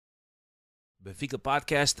Benfica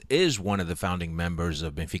Podcast is one of the founding members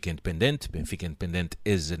of Benfica Independent. Benfica Independent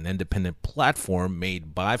is an independent platform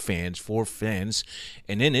made by fans for fans,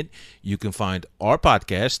 and in it, you can find our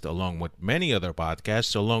podcast along with many other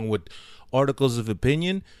podcasts, along with articles of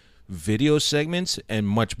opinion, video segments, and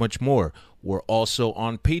much, much more. We're also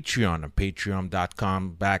on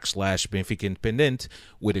patreon.com/Benfica Independent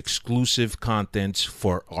with exclusive contents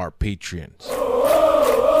for our patrons.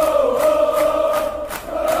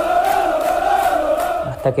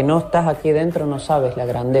 Hasta que no estás aquí dentro no sabes la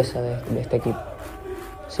grandeza de este equipo.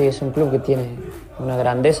 Sí, es un club que tiene una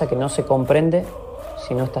grandeza que no se comprende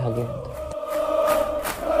si no estás aquí dentro.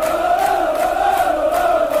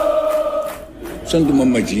 São de uma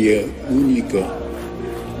magia única,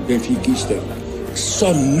 benfiquista, que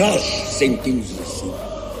só nós sentimos assim.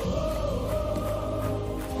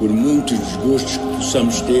 Por muitos desgostos que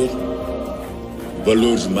possamos ter,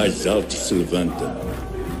 valores mais altos se levantam.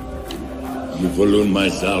 E o valor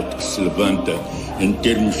mais alto que se levanta em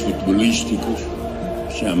termos futebolísticos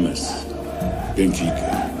chama-se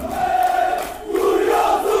Benfica.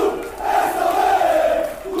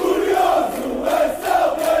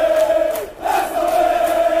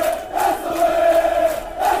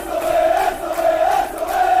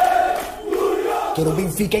 Quero o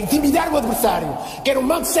Benfica intimidar o adversário. Quero o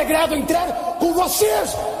manto sagrado entrar com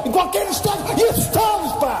vocês em qualquer estado e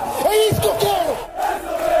assustá-los, pá! É isso que eu quero!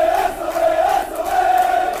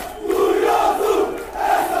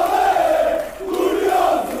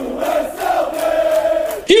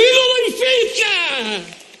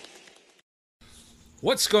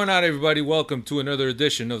 What's going on, everybody? Welcome to another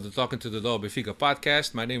edition of the Talking to the Doll Benfica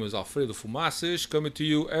podcast. My name is Alfredo Fumacic, coming to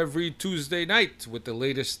you every Tuesday night with the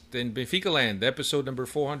latest in Benfica land. Episode number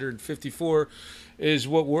 454 is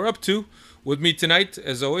what we're up to. With me tonight,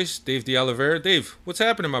 as always, Dave de Oliveira. Dave, what's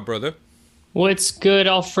happening, my brother? What's good,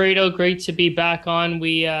 Alfredo? Great to be back on.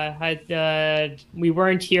 We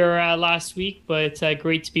weren't here last week, but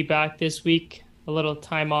great to be back this week. A little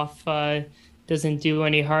time off doesn't do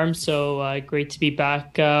any harm, so great to be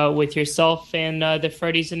back with yourself and the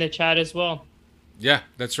Freddies in the chat as well. Yeah,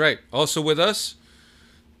 that's right. Also with us,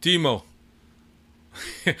 Timo.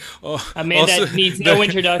 A man that needs no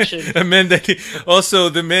introduction. A man that also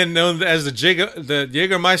the man known as the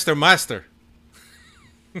Jägermeister Master.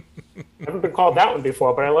 I haven't been called that one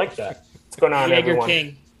before, but I like that. What's going on, Jaeger everyone?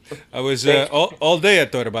 King. I was all day I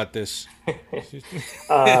thought about this.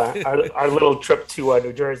 Our little trip to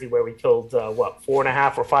New Jersey where we killed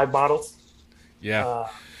 4.5 or 5 bottles. Yeah,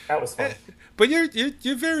 that was fun. But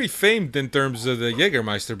you're very famed in terms of the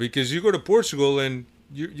Jägermeister because you go to Portugal and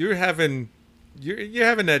you're having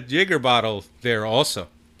that Jäger bottle there also.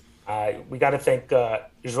 We got to thank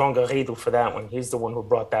João Garrido for that one. He's the one who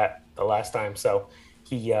brought that the last time, so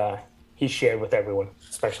he shared with everyone,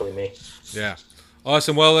 especially me. Yeah.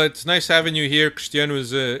 Awesome. Well, it's nice having you here. Cristiano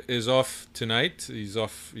is off tonight. He's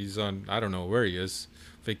off. He's on. I don't know where he is.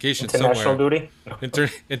 Vacation International somewhere. duty.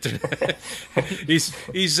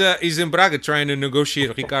 He's in Braga trying to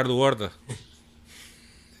negotiate Ricardo Horta.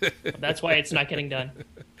 That's why it's not getting done.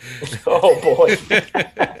 Oh boy,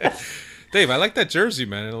 Dave, I like that jersey,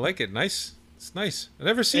 man. I like it. Nice. It's nice. I've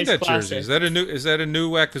never seen It's that classic. jersey. Is that a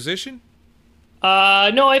new acquisition?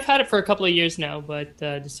 No, I've had it for a couple of years now, but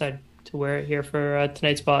decided to wear it here for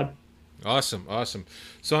tonight's pod. Awesome.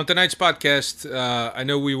 So on tonight's podcast, I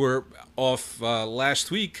know we were off last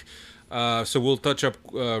week, so we'll touch up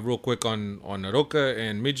real quick on Aroca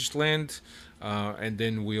and Midtjylland, and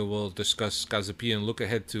then we will discuss Kazapi and look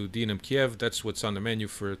ahead to Dinamo Kiev. That's what's on the menu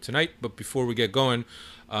for tonight. But before we get going,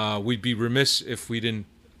 we'd be remiss if we didn't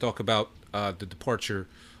talk about the departure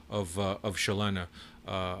of Shalana.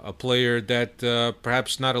 A player that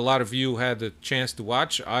perhaps not a lot of you had the chance to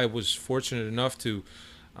watch. I was fortunate enough to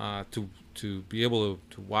be able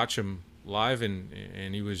to watch him live,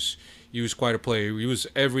 and he was quite a player. He was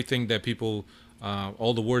everything that people,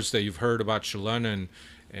 all the words that you've heard about Shalana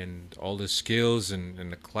and all the skills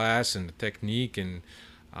and the class and the technique, and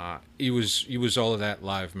he was all of that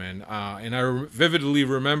live, man. And I vividly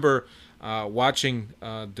remember watching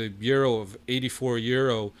the Euro of '84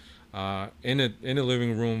 Euro. In a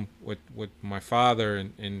living room with my father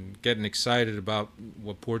and getting excited about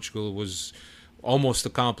what Portugal was almost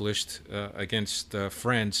accomplished against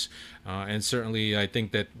France, and certainly I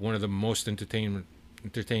think that one of the most entertaining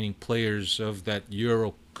players of that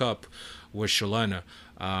Euro Cup was Shalana.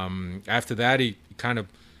 After that, he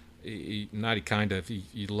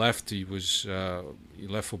left. He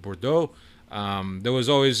left for Bordeaux. There was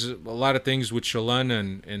always a lot of things with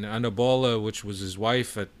Shalana and Ana Bola, which was his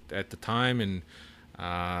wife at the time, and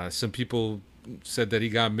some people said that he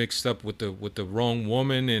got mixed up with the wrong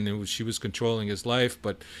woman, and she was controlling his life.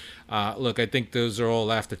 But look, I think those are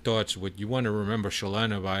all afterthoughts. What you want to remember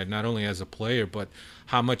Chalana by, not only as a player, but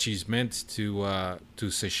how much he's meant to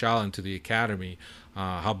Seixal and to the academy,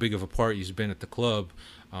 how big of a part he's been at the club.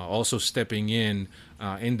 Also stepping in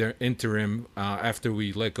the interim after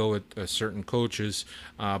we let go at certain coaches.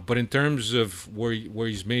 But in terms of where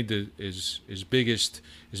he's made his biggest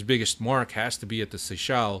mark has to be at the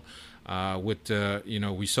Seixal. With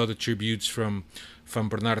we saw the tributes from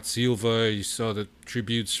Bernardo Silva, you saw the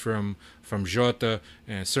tributes from Jota,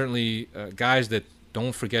 and certainly guys that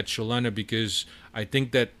don't forget Chalana, because I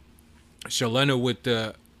think that Chalana with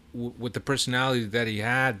the personality that he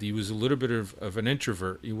had, he was a little bit of an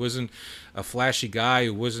introvert. He wasn't a flashy guy. He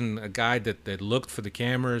wasn't a guy that looked for the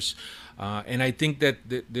cameras. And I think that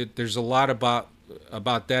there's a lot about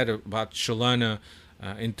Chalana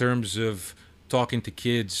in terms of talking to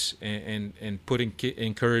kids and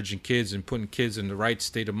encouraging kids and putting kids in the right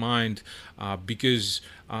state of mind, because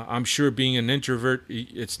I'm sure being an introvert,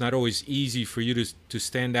 it's not always easy for you to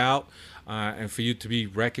stand out and for you to be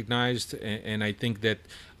recognized. And I think that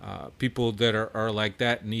people that are like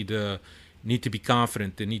that need to be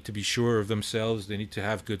confident. They need to be sure of themselves. They need to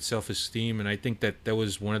have good self-esteem. And I think that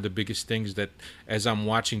was one of the biggest things that, as I'm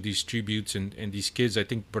watching these tributes and these kids, I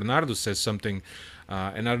think Bernardo says something,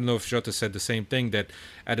 and I don't know if Jota said the same thing, that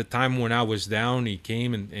at a time when I was down, he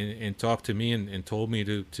came and talked to me and told me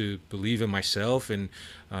to believe in myself, and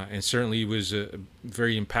certainly was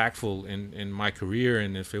very impactful in my career.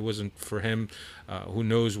 And if it wasn't for him, who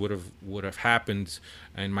knows what would have happened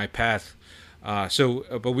in my path.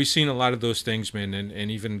 But we've seen a lot of those things, man, and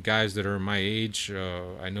even guys that are my age.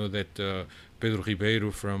 I know that Pedro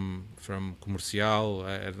Ribeiro from Comercial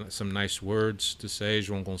had some nice words to say.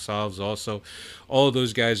 João Gonçalves also. All of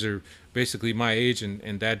those guys are basically my age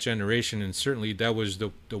and that generation, and certainly that was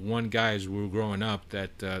the one guy as we were growing up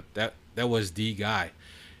that was the guy.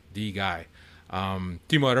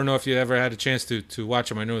 Timo, I don't know if you ever had a chance to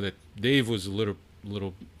watch him. I know that Dave was a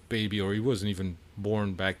little baby, or he wasn't even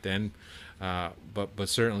born back then. But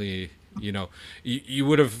certainly, you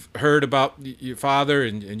would have heard about your father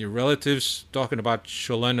and your relatives talking about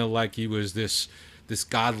Chalana like he was this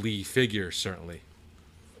godly figure, certainly.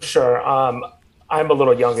 Sure. I'm a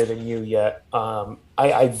little younger than you yet.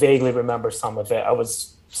 I vaguely remember some of it. I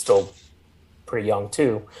was still pretty young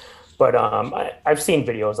too. But I've seen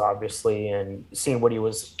videos, obviously, and seen what he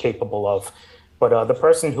was capable of. But the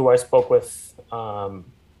person who I spoke with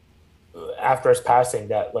after his passing,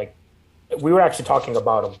 that we were actually talking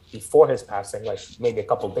about him before his passing, like maybe a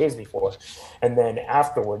couple of days before. And then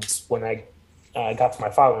afterwards, when I got to my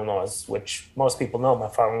father-in-law's, which most people know, my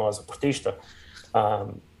father-in-law is a Portista.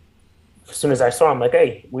 As soon as I saw him, like,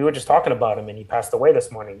 hey, we were just talking about him and he passed away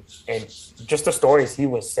this morning. And just the stories he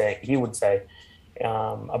would say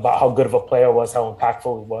about how good of a player was, how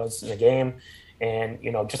impactful he was in the game, and,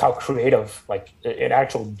 just how creative, like an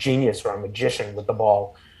actual genius or a magician with the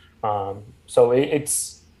ball. So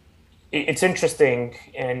it's interesting,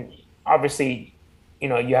 and obviously,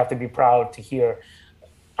 you have to be proud to hear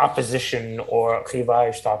opposition or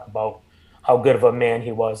rivais talk about how good of a man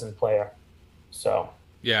he was and player. So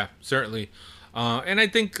yeah, certainly, and I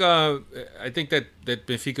think that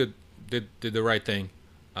Benfica did the right thing.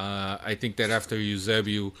 I think that after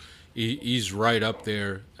Eusebio, he's right up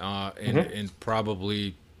there, and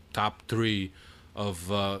probably top 3 of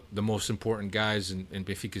the most important guys in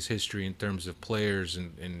Benfica's history in terms of players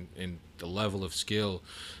and the level of skill.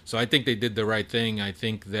 So I think they did the right thing. I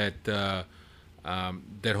think that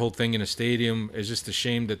that whole thing in a stadium is just a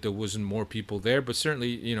shame that there wasn't more people there. But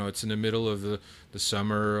certainly, it's in the middle of the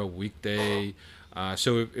summer, a weekday.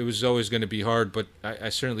 So it was always going to be hard. But I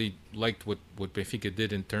certainly liked what Benfica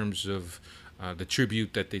did in terms of the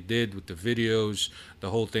tribute that they did with the videos, the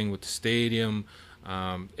whole thing with the stadium.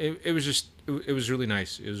 It was really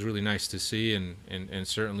nice. It was really nice to see, and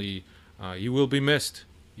certainly you will be missed.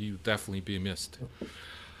 You will definitely be missed.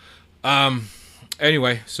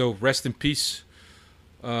 Anyway, so rest in peace,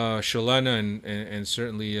 Chalana, and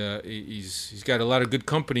certainly he's got a lot of good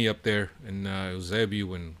company up there, and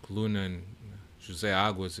Eusebio and Coluna and José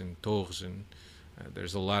Aguas and Torres, and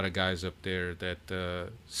there's a lot of guys up there that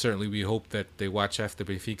certainly we hope that they watch after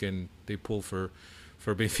Benfica and they pull for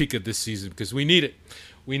Benfica this season, because we need it.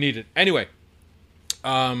 We need it. Anyway,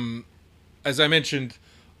 as I mentioned,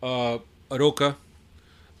 Aroca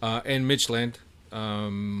and Midtjylland.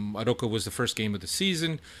 Aroca was the first game of the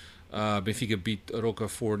season. Benfica beat Aroca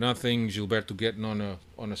 4-0. Gilberto getting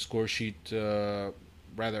on a score sheet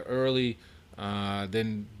rather early.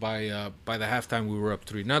 Then by the halftime we were up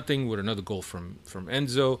 3-0 with another goal from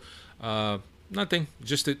Enzo. Nothing.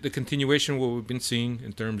 Just the continuation of what we've been seeing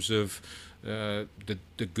in terms of the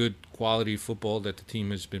good quality football that the team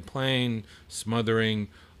has been playing, smothering,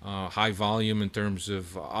 high volume in terms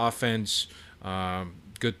of offense,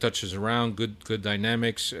 good touches around, good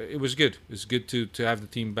dynamics. It was good. It's good to have the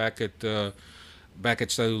team back at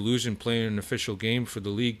Stade Illusion playing an official game for the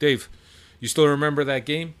league. Dave, you still remember that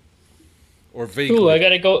game? Or vaguely? Ooh, I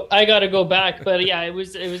gotta go back, but yeah, it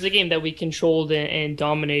was a game that we controlled and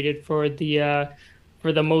dominated for the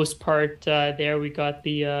most part. There we got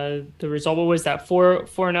the result. What was that?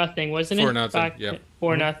 4-0, wasn't it? 4-0. Yeah.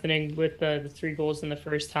 4-0 with the 3 goals in the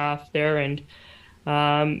first half there, and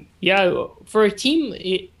yeah, for a team,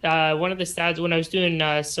 one of the stats when I was doing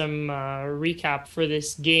some recap for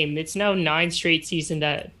this game, it's now 9 straight season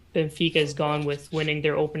that Benfica has gone with winning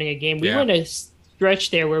their opening a game. We went a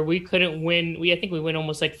stretch there where we couldn't win. I think we went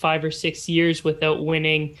almost like 5 or 6 years without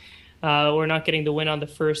winning, or not getting the win on the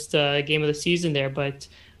first game of the season there. But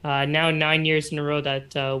now 9 years in a row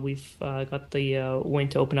that we've got the win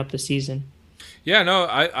to open up the season. Yeah, no,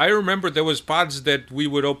 I remember there was pods that we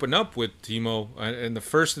would open up with, Timo, and the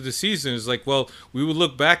first of the season is like, well, we would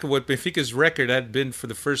look back at what Benfica's record had been for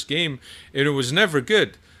the first game, and it was never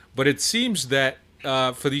good. But it seems that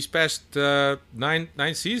for these past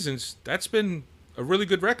nine seasons, that's been a really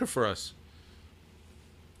good record for us.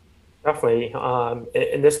 Definitely.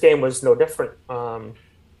 And this game was no different.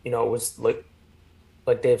 It was like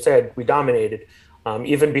Dave said, we dominated.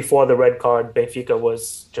 Even before the red card, Benfica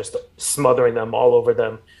was just smothering them all over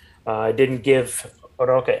them. Didn't give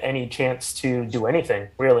Arouca any chance to do anything,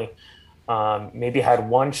 really. Maybe had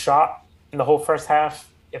one shot in the whole first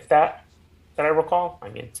half, if that I recall. I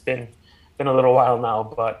mean, it's been a little while now,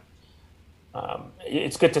 but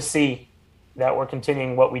it's good to see that we're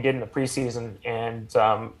continuing what we did in the preseason and,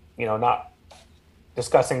 not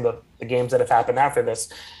discussing the games that have happened after this,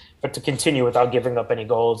 but to continue without giving up any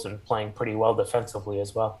goals and playing pretty well defensively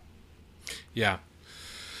as well. Yeah,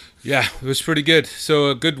 it was pretty good.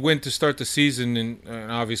 So a good win to start the season,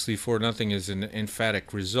 and obviously 4-0 is an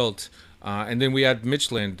emphatic result. And then we had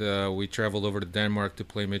Midtjylland. We traveled over to Denmark to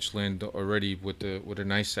play Midtjylland already with a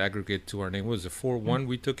nice aggregate to our name. What was it, 4-1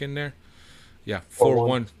 we took in there? Yeah,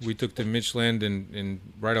 4-1 we took to Midtjylland, and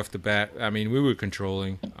right off the bat, I mean, we were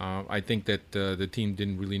controlling. I think that the team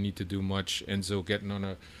didn't really need to do much. Enzo getting on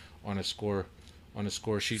a score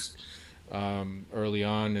sheet early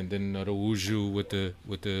on, and then Araújo with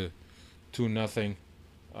the 2-0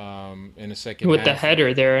 in the second with half. The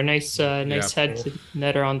header there, a nice head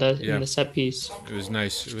netter on in the set piece. It was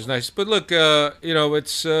nice. But look,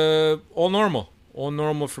 it's all normal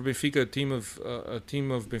for Benfica. A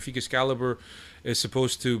team of Benfica's caliber is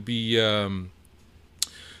supposed to be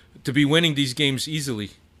winning these games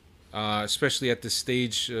easily. Especially at this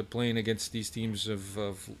stage, playing against these teams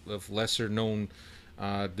of lesser known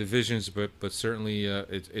divisions, but certainly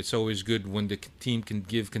it's always good when the team can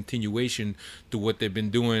give continuation to what they've been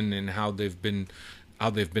doing and how they've been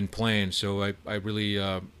playing. So I really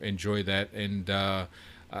enjoy that. And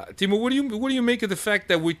Timo, what do you make of the fact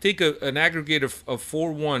that we take an aggregate of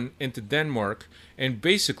 4-1 into Denmark, and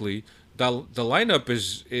basically the lineup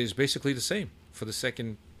is basically the same for the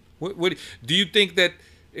second? What do you think that?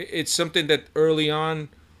 It's something that early on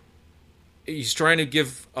he's trying to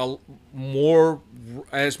give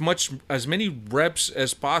as many reps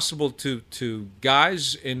as possible to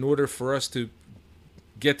guys in order for us to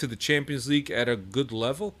get to the Champions League at a good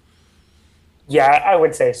level? Yeah, I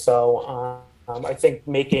would say so. I think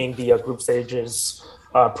making the group stages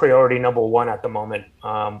priority number 1 at the moment.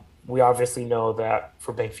 We obviously know that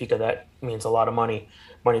for Benfica that means a lot of money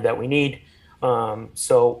that we need.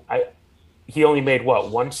 He only made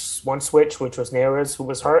one switch, which was Neres, who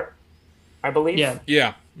was hurt, I believe.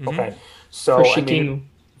 Yeah. Mm-hmm. Okay. So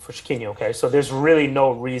for Chiquinho. Okay. So there's really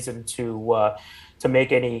no reason to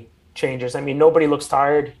make any changes. I mean, nobody looks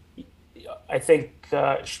tired. I think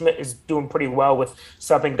Schmidt is doing pretty well with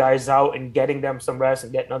subbing guys out and getting them some rest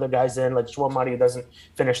and getting other guys in. Like João Mario doesn't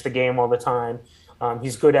finish the game all the time.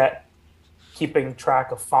 He's good at keeping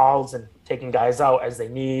track of fouls and taking guys out as they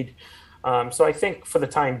need. So I think for the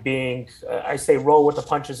time being, I say roll with the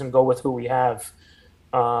punches and go with who we have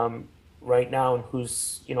right now and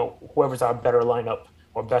whoever's our better lineup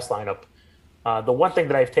or best lineup. The one thing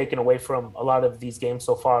that I've taken away from a lot of these games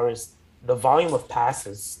so far is the volume of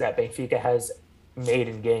passes that Benfica has made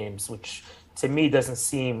in games, which to me doesn't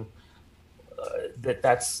seem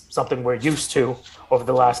that's something we're used to over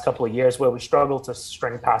the last couple of years, where we struggle to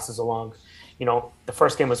string passes along. The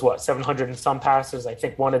first game was 700 and some passes. I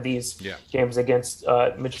think one of these games against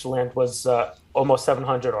Midtjylland was almost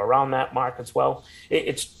 700 or around that mark as well.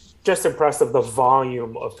 It's just impressive the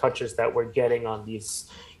volume of touches that we're getting on these,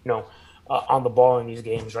 on the ball in these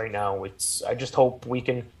games right now. I just hope we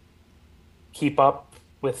can keep up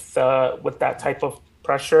with that type of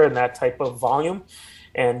pressure and that type of volume,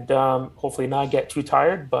 and hopefully not get too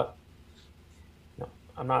tired. But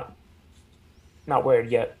I'm not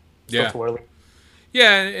worried yet. Still too early.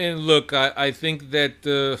 Yeah, and look, I think that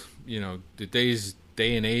the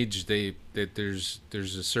day and age, that there's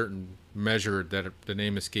a certain measure that the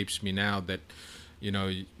name escapes me now, that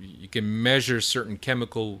you can measure certain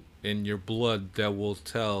chemical in your blood that will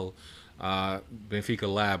tell Benfica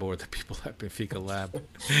Lab, or the people at Benfica Lab,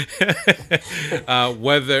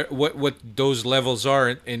 whether what those levels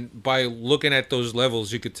are, and by looking at those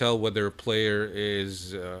levels, you could tell whether a player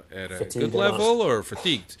is at a Fatigued good level or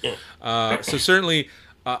fatigued. So certainly,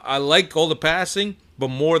 I like all the passing, but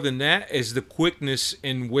more than that is the quickness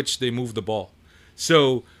in which they move the ball.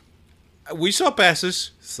 So we saw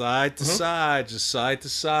passes side to side, just side to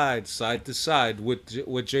side with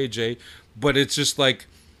JJ, but it's just like,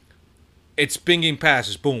 it's pinging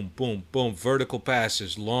passes, boom, boom, boom, vertical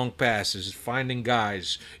passes, long passes, finding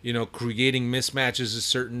guys, creating mismatches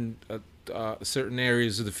in certain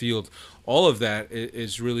areas of the field. All of that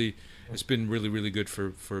is really, it's been really, really good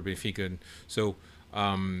for Benfica. And so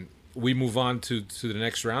we move on to the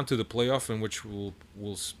next round, to the playoff, in which we'll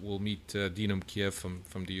meet Dynamo Kiev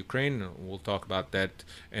from the Ukraine. We'll talk about that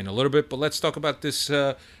in a little bit, but let's talk about this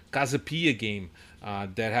Casa Pia game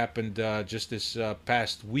that happened just this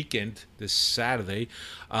past weekend, this Saturday.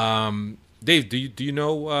 Dave, do you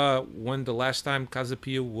know when the last time Casa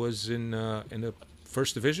Pia was in the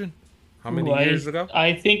first division? How many years ago?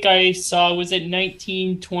 I think I saw, was it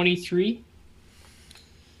 1923?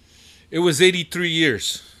 It was 83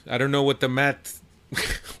 years. I don't know what the math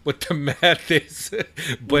is,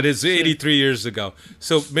 but it's 83 years ago.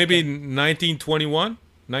 So maybe 1921,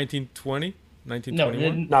 1920,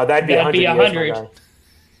 1921. No, that'd be 100.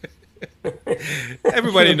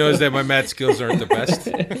 Everybody knows that my math skills aren't the best.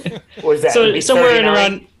 Was that so somewhere in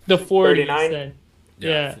around the 40s? Then.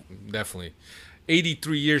 Yeah, definitely.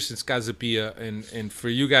 83 years since Casa Pia, and for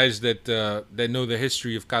you guys that know the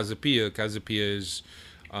history of Casa Pia is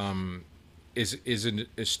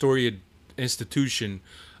a storied institution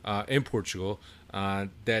in Portugal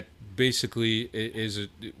that basically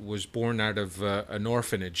was born out of an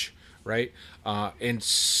orphanage, right? And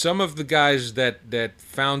some of the guys that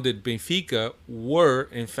founded Benfica were,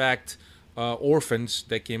 in fact, orphans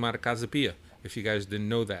that came out of Casa Pia, if you guys didn't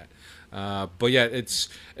know that. But yeah,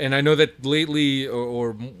 and I know that lately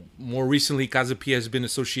or more recently, Casa Pia has been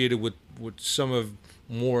associated with some of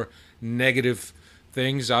more negative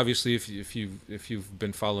things. Obviously, if you've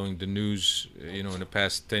been following the news, in the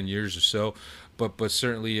past 10 years or so, but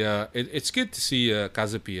certainly it's good to see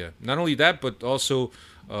Casa Pia. Not only that, but also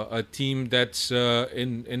a team that's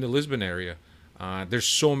in the Lisbon area. There's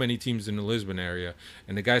so many teams in the Lisbon area,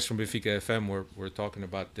 and the guys from Benfica FM were talking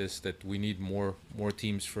about this, that we need more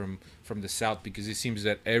teams from the south, because it seems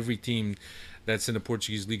that every team that's in the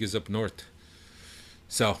Portuguese league is up north.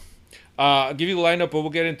 So I'll give you the lineup, but we'll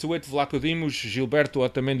get into it. Vlaco Dimos, Gilberto,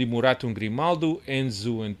 Otamendi, Murato, Grimaldo,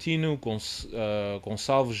 Enzo, Antino,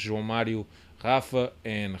 Gonçalves, João Mário, Rafa,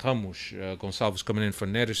 and Ramos. Gonçalves coming in for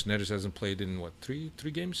Neres. Neres hasn't played in, three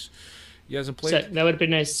games? He hasn't played? That would have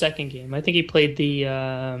been his second game. I think he played he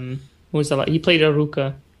played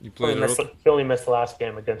Aruca. He only missed the last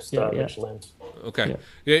game against Midtjylland. Okay.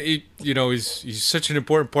 Yeah, he's such an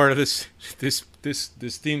important part of this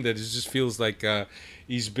team that it just feels like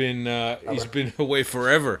he's been away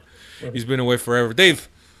forever. He's been away forever. Dave,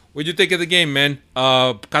 what do you think of the game, man?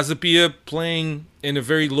 Casa Pia playing in a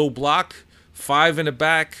very low block, 5 in the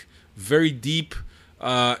back, very deep.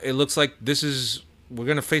 It looks like we're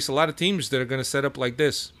going to face a lot of teams that are going to set up like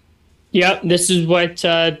this. Yeah, this is what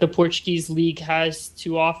the Portuguese league has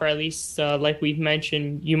to offer, at least like we've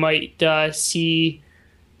mentioned. You might see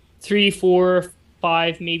 3, 4,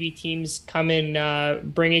 5 maybe teams come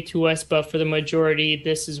and bring it to us, but for the majority,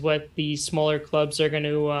 this is what the smaller clubs are going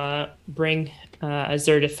to bring as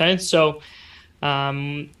their defense. So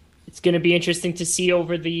it's going to be interesting to see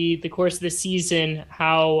over the course of the season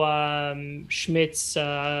how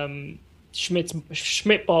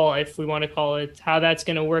Schmidt ball, if we want to call it, how that's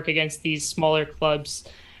going to work against these smaller clubs.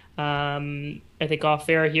 I think off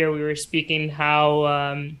air here we were speaking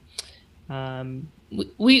how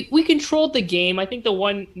we controlled the game. I think the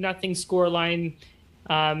 1-0 scoreline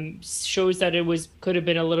shows that it could have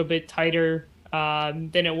been a little bit tighter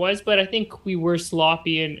than it was, but I think we were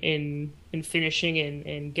sloppy in finishing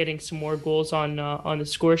and getting some more goals on the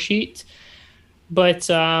score sheet. But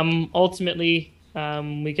ultimately,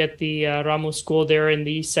 We get the Ramos goal there in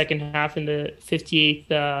the second half in the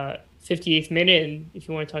 58th minute. And if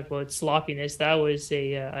you want to talk about sloppiness, that was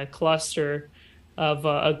a cluster of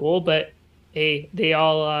a goal. But hey, they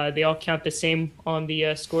all count the same on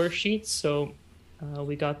the score sheet. So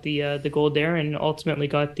we got the goal there, and ultimately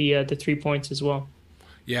got the 3 points as well.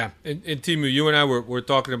 Yeah, and Timu, you and I were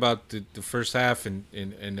talking about the first half,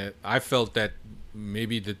 and I felt that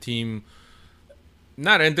maybe the team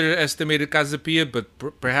not underestimated Casa Pia, but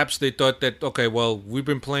perhaps they thought that, okay, well, we've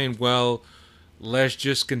been playing well, let's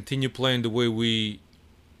just continue playing the way we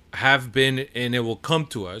have been, and it will come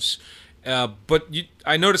to us. But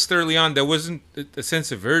I noticed early on there wasn't a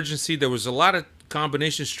sense of urgency. There was a lot of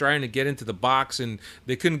combinations trying to get into the box, and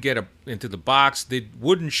they couldn't get into the box. They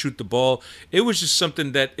wouldn't shoot the ball. It was just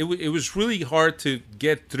something that it was really hard to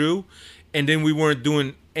get through, and then we weren't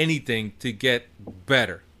doing anything to get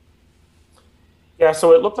better. Yeah,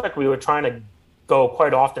 so it looked like we were trying to go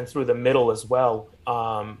quite often through the middle as well,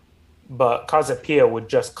 but Casa Pia would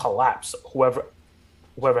just collapse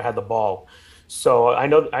whoever had the ball. So I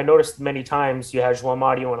noticed many times you had João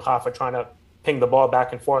Mario and Rafa trying to ping the ball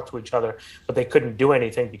back and forth to each other, but they couldn't do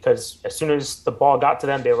anything because as soon as the ball got to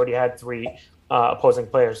them, they already had three opposing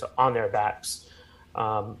players on their backs.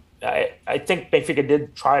 I think Benfica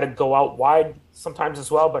did try to go out wide sometimes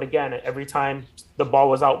as well, but again, every time the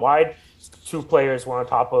ball was out wide, two players were on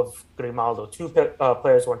top of Grimaldo, two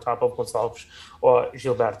players were on top of Gonçalves or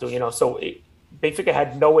Gilberto. Benfica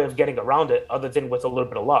had no way of getting around it other than with a little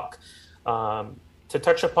bit of luck. To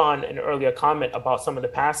touch upon an earlier comment about some of the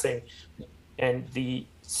passing and the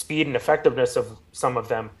speed and effectiveness of some of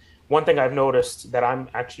them, one thing I've noticed that I'm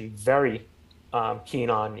actually very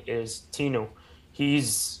keen on is Tino.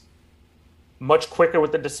 He's much quicker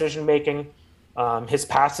with the decision making. His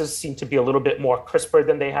passes seem to be a little bit more crisper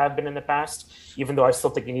than they have been in the past, even though I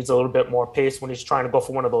still think he needs a little bit more pace when he's trying to go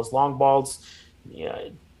for one of those long balls.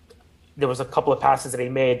 There was a couple of passes that he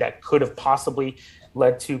made that could have possibly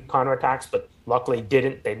led to counterattacks, but luckily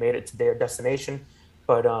didn't. They made it to their destination.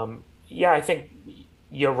 But I think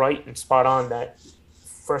you're right and spot on that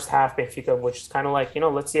first half Benfica, which is kind of like,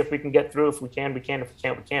 let's see if we can get through. If we can, we can. If we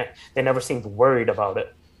can't, we can't. They never seemed worried about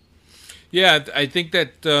it. Yeah, I think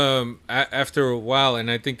that after a while, and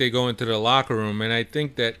I think they go into the locker room, and I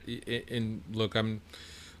think that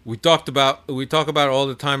we talk about all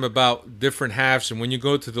the time about different halves, and when you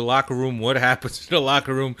go to the locker room, what happens to the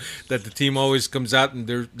locker room? That the team always comes out and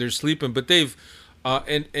they're sleeping. But they've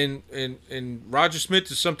and Roger Smith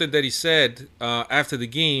is something that he said after the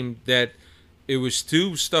game, that it was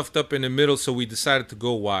too stuffed up in the middle, so we decided to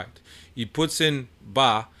go wide. He puts in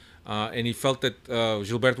Ba. And he felt that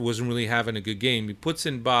Gilberto wasn't really having a good game. He puts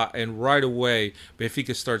in Ba, and right away,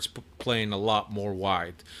 Benfica starts playing a lot more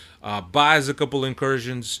wide. Ba has a couple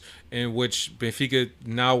incursions in which Benfica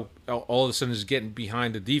now all of a sudden is getting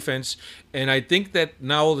behind the defense. And I think that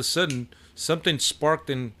now all of a sudden something sparked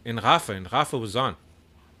in Rafa, and Rafa was on.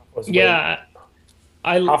 Rafa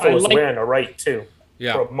was wearing a right too.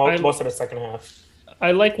 Yeah, for most of the second half.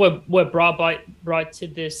 I like what brought to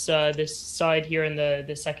this side here in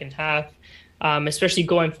the second half, especially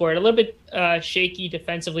going forward. A little bit shaky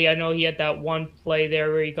defensively. I know he had that one play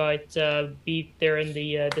there where he got beat there in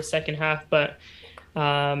the second half, but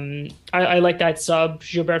I like that sub.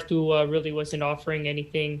 Gilberto really wasn't offering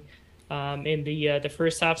anything in the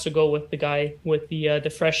first half, so go with the guy with the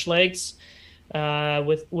fresh legs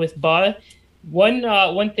with Ba.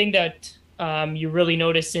 One thing that you really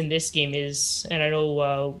notice in this game is, and I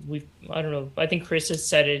know I think Chris has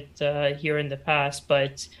said it here in the past,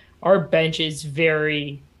 but our bench is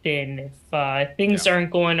very thin. If things aren't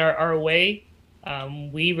going our way,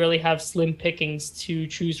 we really have slim pickings to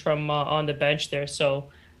choose from on the bench there. So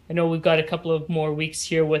I know we've got a couple of more weeks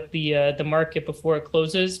here with the market before it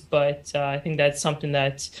closes, but I think that's something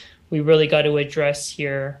that we really got to address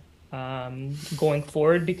here going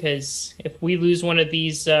forward, because if we lose one of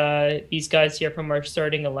these guys here from our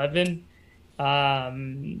starting 11,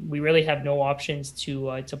 we really have no options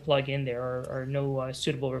to plug in there or no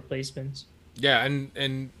suitable replacements. Yeah,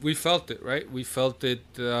 and we felt it, right? We felt it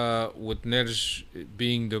with Neres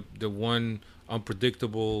being the one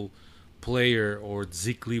unpredictable player, or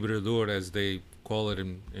desequilibrador as they call it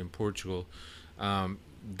in Portugal,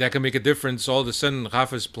 that can make a difference. All of a sudden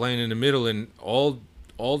Rafa's playing in the middle, and all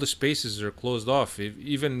the spaces are closed off.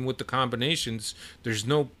 Even with the combinations, there's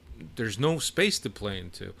no space to play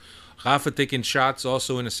into. Rafa taking shots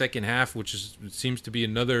also in the second half, which seems to be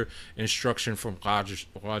another instruction from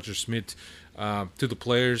Roger Smith to the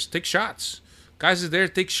players. Take shots. Guys are there,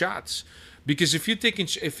 take shots. Because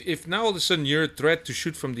if now all of a sudden you're a threat to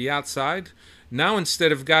shoot from the outside, now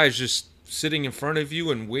instead of guys just sitting in front of you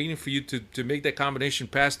and waiting for you to make that combination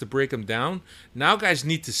pass to break them down. Now guys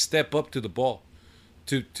need to step up to the ball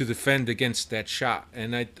to defend against that shot.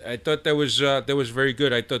 And I thought that was very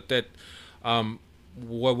good. I thought that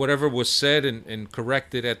whatever was said and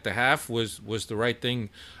corrected at the half was the right thing.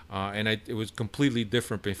 And it was completely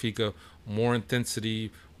different. Benfica, more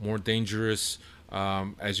intensity, more dangerous.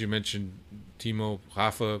 As you mentioned, Timo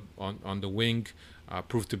Rafa on the wing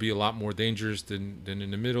proved to be a lot more dangerous than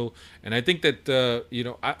in the middle. And I think that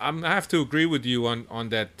I have to agree with you on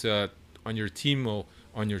that on your Tino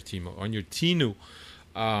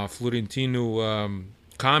Florentino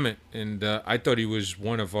comment. And I thought he was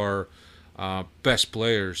one of our best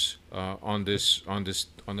players on this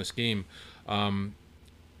game.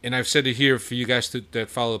 And I've said it here for you guys that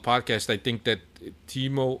follow the podcast. I think that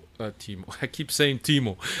Timo, I keep saying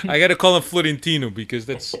Timo. I got to call him Florentino because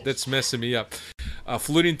that's messing me up.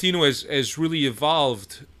 Florentino has really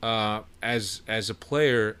evolved as a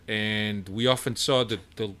player, and we often saw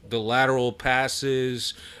the lateral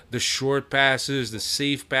passes, the short passes, the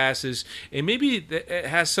safe passes, and maybe it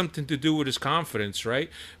has something to do with his confidence, right?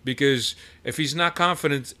 Because if he's not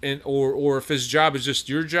confident, or if his job is just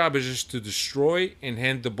to destroy and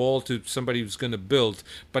hand the ball to somebody who's going to build,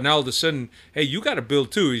 but now all of a sudden, hey, you got to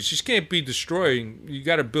build too. You just can't be destroying. You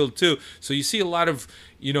got to build too. So you see a lot of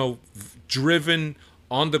driven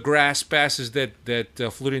on the grass passes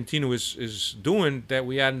that Florentino is doing that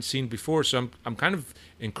we hadn't seen before. So I'm kind of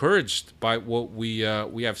encouraged by what we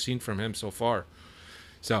have seen from him so far.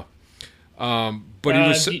 So, but he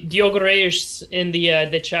was Diogo Reyes in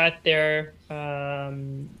the chat there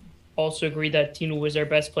also agreed that Tino was our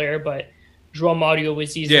best player, but João Mario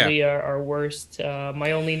was easily our worst.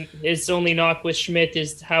 His only knock with Schmidt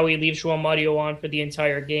is how he leaves João Mario on for the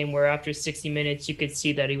entire game, where after 60 minutes you could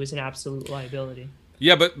see that he was an absolute liability.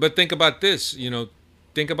 Yeah, but think about this.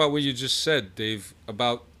 Think about what you just said, Dave,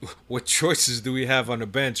 about what choices do we have on the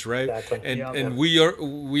bench, right? Exactly. And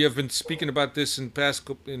we have been speaking about this in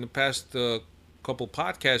the past couple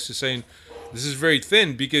podcasts, is saying this is very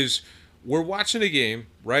thin because we're watching a game,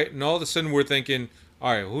 right? And all of a sudden we're thinking,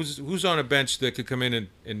 all right, who's on a bench that could come in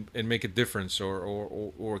and make a difference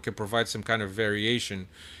or could provide some kind of variation?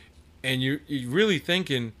 And you're really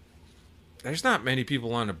thinking there's not many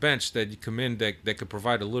people on the bench that you come in that could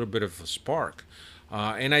provide a little bit of a spark.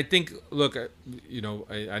 And I think, look, I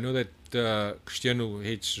know that Cristiano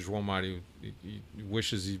hates João Mario. He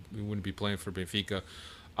wishes he wouldn't be playing for Benfica.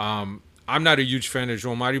 I'm not a huge fan of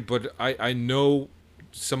João Mario, but I know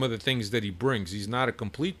some of the things that he brings. He's not a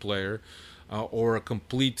complete player. Or a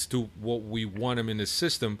complete to what we want him in the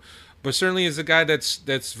system, but certainly is a guy that's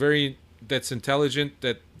intelligent,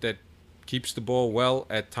 that keeps the ball well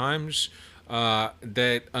at times,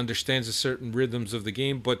 that understands the certain rhythms of the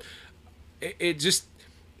game. But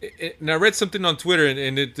and I read something on Twitter,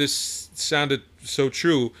 and it just sounded so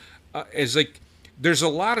true. It's like there's a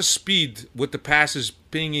lot of speed with the passes,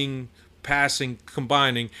 pinging, passing,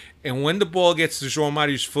 combining, and when the ball gets to João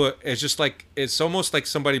Mario's foot, it's almost like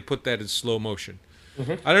somebody put that in slow motion.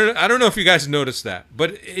 Mm-hmm. I don't know if you guys noticed that,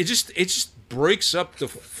 but it just breaks up the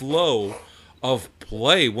flow of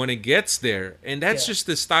play when it gets there, and that's just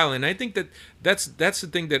the style. And I think that's the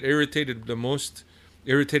thing that irritated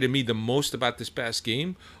me the most about this past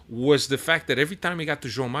game was the fact that every time he got to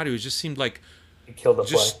João Mario, it just seemed like it killed the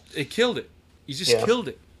play. It killed it. He just killed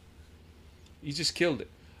it. He just killed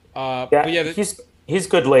it. He's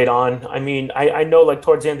good late on. I mean, I know like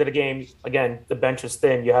towards the end of the game, again, the bench is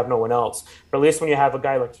thin. You have no one else. But at least when you have a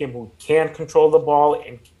guy like him who can control the ball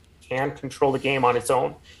and can control the game on its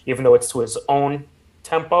own, even though it's to his own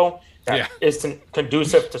tempo, that isn't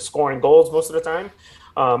conducive to scoring goals most of the time,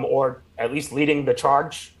 or at least leading the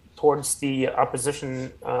charge towards the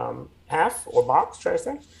opposition half or box, try to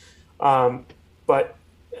say. But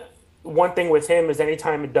one thing with him is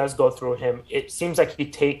anytime it does go through him, it seems like he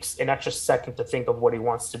takes an extra second to think of what he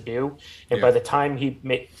wants to do. And by the time he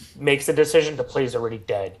makes the decision, the play's already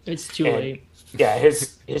dead. It's too late. Yeah,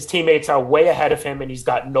 his teammates are way ahead of him, and he's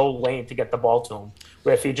got no lane to get the ball to him.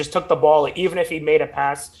 Where if he just took the ball, even if he made a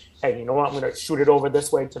pass, hey, you know what, I'm going to shoot it over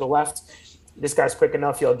this way to the left. This guy's quick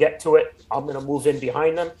enough, he'll get to it. I'm going to move in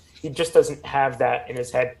behind him. He just doesn't have that in his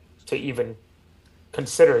head to even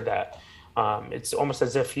consider that. It's almost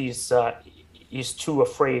as if he's too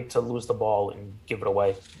afraid to lose the ball and give it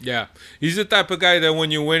away. Yeah, he's the type of guy that when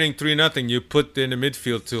you're winning 3-0, you put in the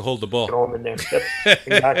midfield to hold the ball. Throw him in there. Yep,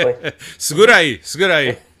 exactly.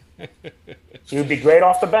 Segurai. He would be great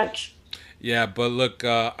off the bench. Yeah, but look,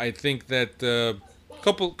 I think that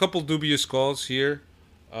couple dubious calls here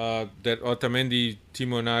that Otamendi,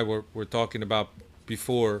 Timo, and I were talking about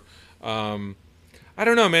before. I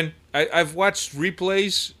don't know, man. I've watched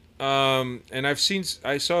replays, and I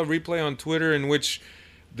saw a replay on Twitter in which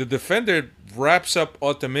the defender wraps up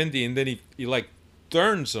Otamendi and then he like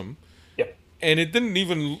turns him, Yep. and it didn't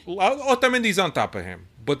even. Otamendi's on top of him,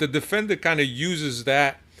 but the defender kind of uses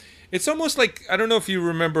that. It's almost like, I don't know if you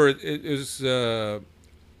remember. It was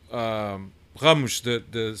Ramos,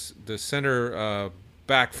 the center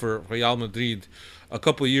back for Real Madrid, a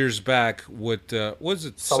couple years back with was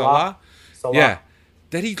it Salah? Salah. Yeah,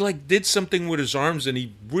 that he like did something with his arms and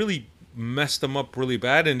he really messed them up really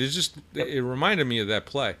bad, and it reminded me of that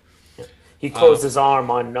play. He closed his arm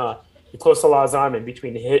on. He closed Salah's arm in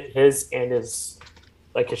between his and his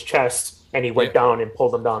chest, and he went down and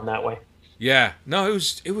pulled him down that way. Yeah, no,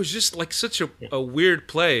 it was just like such a weird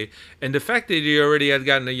play, and the fact that he already had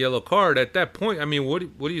gotten a yellow card at that point, I mean, what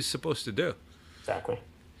are you supposed to do? Exactly.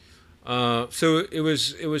 So it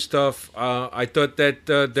was tough. I thought that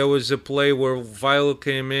there was a play where Viola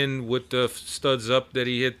came in with the studs up that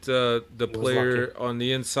he hit the player on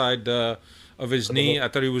the inside of his knee. I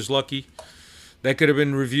thought he was lucky. That could have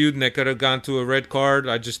been reviewed and that could have gone to a red card.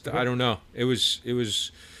 I don't know. It was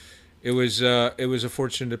a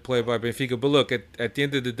fortunate play by Benfica. But look, at the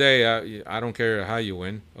end of the day, I don't care how you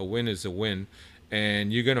win. A win is a win,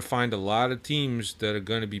 and you're gonna find a lot of teams that are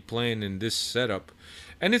gonna be playing in this setup.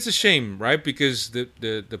 And it's a shame, right? Because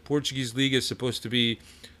the Portuguese league is supposed to be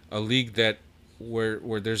a league that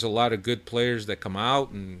where there's a lot of good players that come out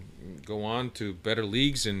and go on to better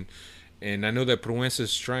leagues, and I know that Proença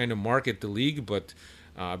is trying to market the league, but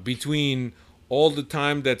between all the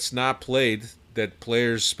time that's not played that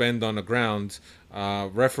players spend on the ground,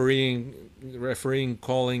 refereeing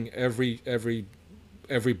calling every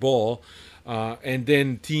ball, and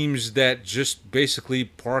then teams that just basically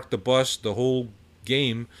park the bus the whole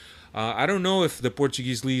game. I don't know if the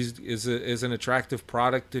Portuguese league is an attractive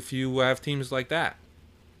product if you have teams like that.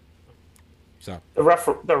 So the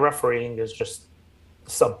refereeing is just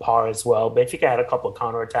subpar as well. Benfica had a couple of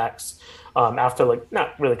counterattacks after, like,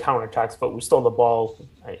 not really counterattacks, but we stole the ball.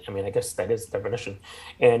 I mean, I guess that is the definition.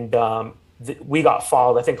 And we got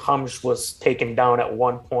fouled. I think Hums was taken down at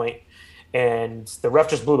one point, and the ref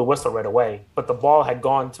just blew the whistle right away. But the ball had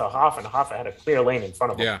gone to Hoffa, and Hoffa had a clear lane in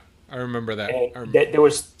front of him. Yeah, I remember that. There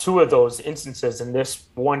was two of those instances in this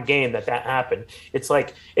one game that happened. It's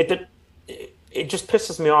like it just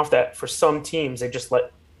pisses me off that for some teams they just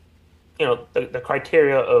let, the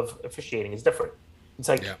criteria of officiating is different. It's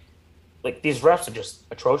like these refs are just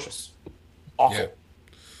atrocious, awful. Yeah.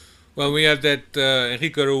 Well, we had that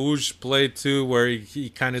Enrique Araújo play too, where he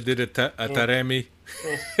kind of did a Taremi.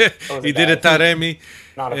 He did a Taremi,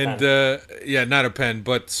 Not a and pen. not a pen,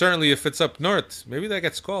 but certainly if it's up north, maybe that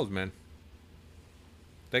gets called, man.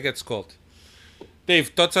 That gets called. Dave,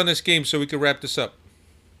 thoughts on this game so we can wrap this up?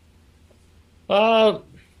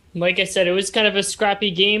 Like I said, it was kind of a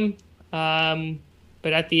scrappy game,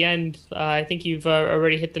 but at the end, I think you've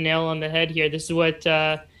already hit the nail on the head here. This is what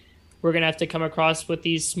we're going to have to come across with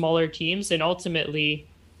these smaller teams, and ultimately,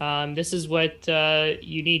 this is what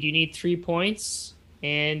you need. You need 3 points,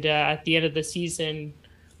 and at the end of the season,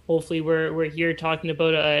 hopefully we're here talking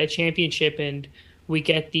about a championship, and we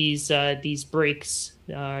get these breaks,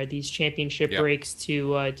 these championship breaks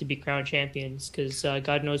to be crowned champions, because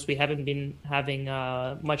God knows we haven't been having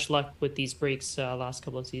much luck with these breaks last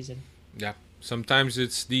couple of seasons. Yeah, sometimes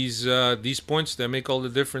it's these points that make all the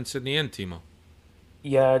difference in the end, Timo.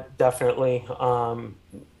 Yeah, definitely. I'll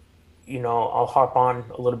hop on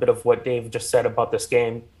a little bit of what Dave just said about this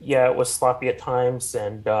game. Yeah, it was sloppy at times,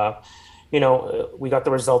 and we got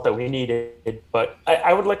the result that we needed. But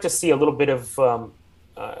I would like to see a little bit of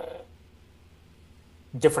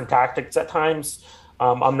different tactics at times.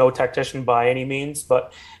 I'm no tactician by any means,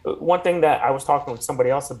 but one thing that I was talking with somebody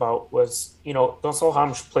else about was, Gonçalo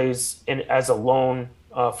Ramos plays as a lone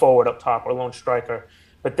forward up top, or lone striker.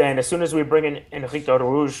 But then as soon as we bring in Enrique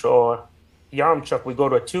Araújo or Yaremchuk, we go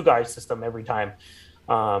to a two-guy system every time.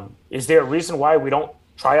 Is there a reason why we don't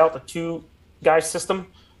try out the two-guy system?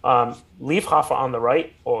 Leave Hoffa on the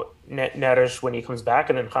right, or Neres when he comes back,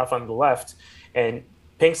 and then Hoffa on the left, and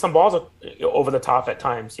ping some balls over the top at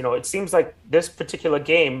times. It seems like this particular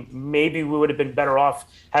game, maybe we would have been better off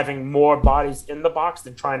having more bodies in the box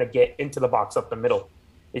than trying to get into the box up the middle.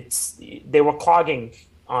 They were clogging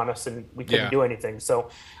on us, and we couldn't do anything.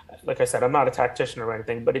 So, like I said, I'm not a tactician or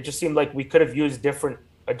anything, but it just seemed like we could have used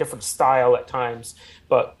a different style at times.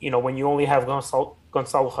 But when you only have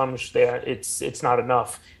Gonçalo Ramos there, it's not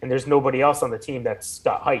enough, and there's nobody else on the team that's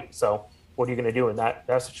got height. So what are you going to do in that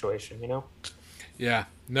situation? Yeah,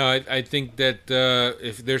 no, I think that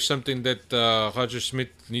if there's something that Roger Smith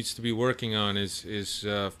needs to be working on is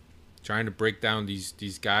trying to break down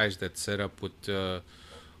these guys that set up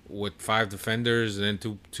with 5 defenders and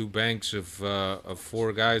then two banks of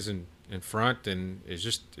 4 guys in front, and it's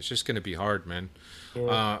just going to be hard, man.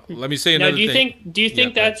 Let me say another thing. Do you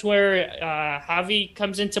think that's where Javi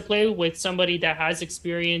comes into play, with somebody that has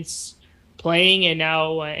experience playing and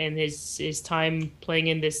now in his time playing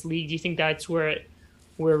in this league? Do you think that's where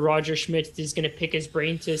Roger Schmidt is going to pick his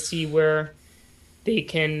brain to see where they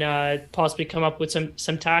can possibly come up with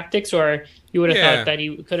some tactics? Or you would have thought that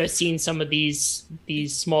he could have seen some of these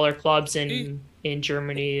smaller clubs in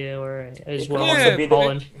Germany or as well as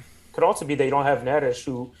Holland? Could also be they don't have Neres,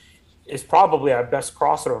 who is probably our best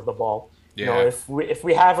crosser of the ball. You know, if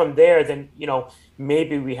we have him there, then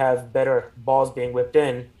maybe we have better balls being whipped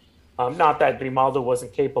in. Not that Grimaldo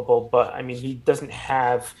wasn't capable, but I mean he doesn't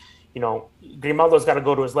have. Grimaldo's got to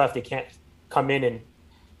go to his left. He can't come in and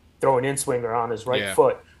throw an in-swinger on his right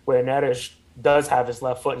foot, where Neres does have his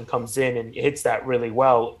left foot and comes in and hits that really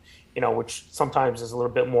well, which sometimes is a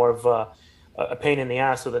little bit more of a pain in the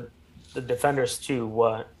ass for the defenders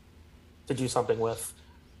to do something with.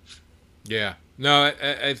 Yeah. No,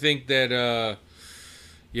 I think that,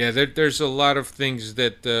 there's a lot of things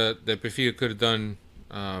that Benfica could have done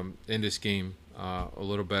in this game a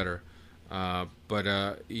little better. But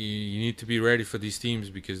you need to be ready for these teams,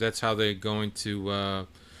 because that's how they're going to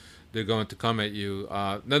come at you.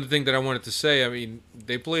 Another thing that I wanted to say, I mean,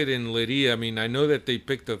 they played in Leiria. I mean, I know that they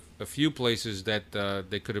picked a few places that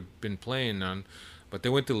they could have been playing on, but they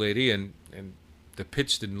went to Leiria and the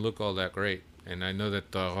pitch didn't look all that great. And I know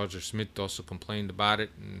that Roger Schmidt also complained about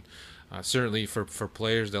it. And certainly for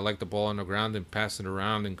players that like the ball on the ground and passing it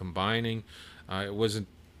around and combining, it wasn't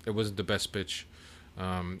the best pitch.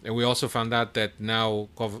 And we also found out that now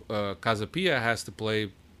Casa Pia has to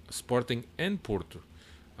play Sporting and Porto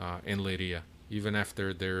in Leiria, even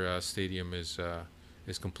after their stadium is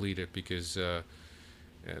completed, because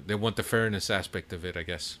they want the fairness aspect of it, I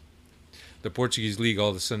guess. The Portuguese league all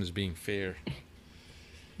of a sudden is being fair.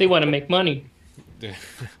 They want to make money.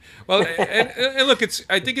 Well, and look,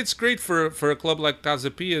 I think it's great for a club like Casa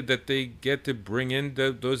Pia that they get to bring in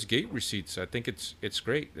those gate receipts. I think it's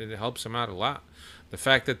great. It helps them out a lot. The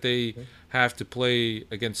fact that they have to play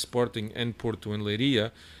against Sporting and Porto in Leiria,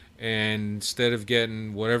 and instead of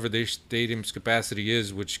getting whatever their stadium's capacity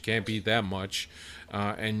is, which can't be that much,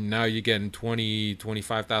 and now you're getting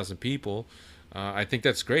 25,000 people, I think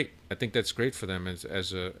that's great. I think that's great for them as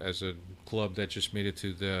a club that just made it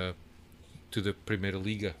to the Primeira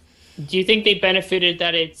Liga. Do you think they benefited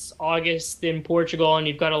that it's August in Portugal and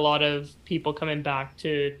you've got a lot of people coming back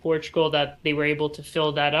to Portugal, that they were able to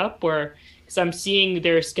fill that up? Or because I'm seeing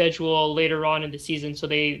their schedule later on in the season, so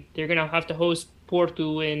they're going to have to host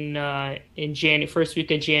Porto in first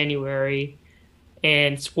week of January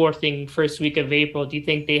and Sporting first week of April. Do you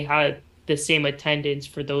think they had the same attendance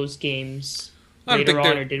for those games later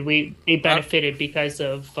on, or they benefited because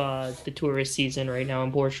of the tourist season right now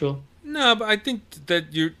in Portugal? No, but I think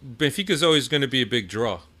that Benfica is always going to be a big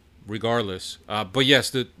draw, regardless. But yes,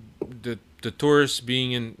 the tourists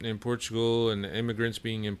being in Portugal and the immigrants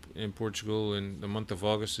being in Portugal in the month of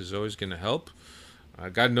August is always going to help.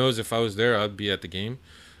 God knows if I was there, I'd be at the game.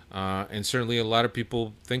 And certainly a lot of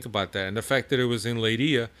people think about that. And the fact that it was in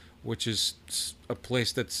Leiria, which is a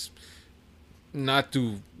place that's not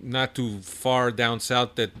too far down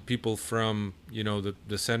south, that people from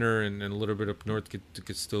the center and a little bit up north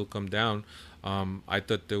could still come down. I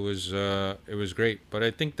thought it was great, but I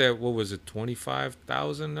think that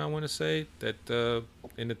 25,000, I want to say, that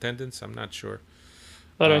in attendance. I'm not sure.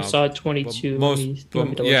 But I saw 22.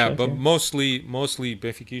 But mostly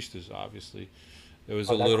Benfiquistas, obviously. There was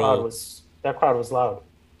that crowd was loud.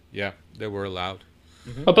 Yeah, they were loud.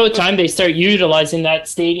 Mm-hmm. About time they start utilizing that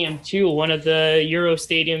stadium too, one of the Euro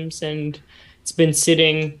stadiums, and it's been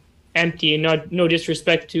sitting empty. And no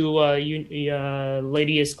disrespect to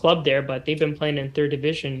Leiria's club there, but they've been playing in third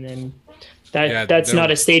division, and that's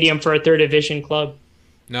not a stadium for a third division club.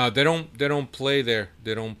 No, they don't play there.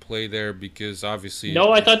 They don't play there because obviously.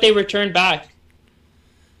 No, I thought they returned back.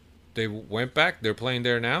 They went back. They're playing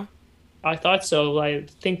there now. I thought so. I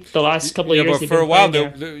think the last couple of years. But for a while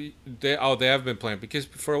they have been playing, because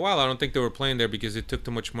for a while I don't think they were playing there because it took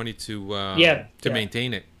too much money to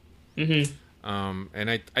maintain it. Mm-hmm. And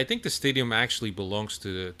I think the stadium actually belongs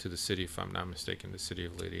to the city, if I'm not mistaken, the city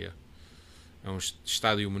of Leiria,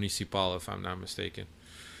 Estádio Municipal, if I'm not mistaken.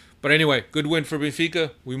 But anyway, good win for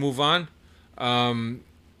Benfica. We move on.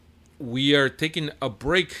 We are taking a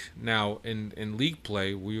break now in league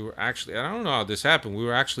play. We were actually, I don't know how this happened. We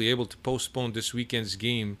were actually able to postpone this weekend's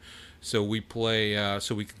game so we play,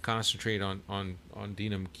 so we can concentrate on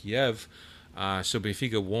Dynamo Kiev. So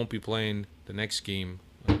Benfica won't be playing the next game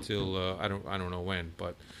until I don't know when,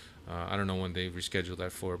 but I don't know when they rescheduled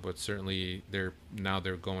that for. But certainly they're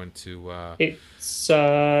going to. It's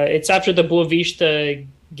after the Boavista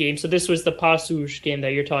game. So this was the Passos game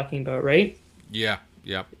that you're talking about, right? Yeah.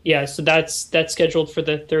 Yep. Yeah. So that's scheduled for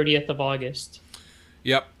the 30th of August.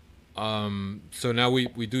 Yep. So now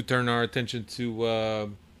we do turn our attention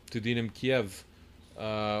to Dynamo Kiev,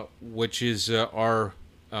 which is our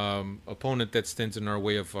opponent that stands in our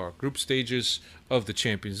way of our group stages of the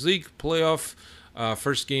Champions League playoff.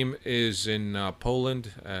 First game is in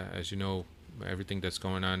Poland, as you know, everything that's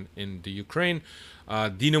going on in the Ukraine.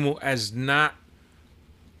 Dynamo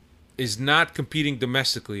is not competing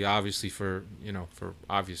domestically, obviously for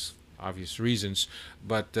obvious reasons,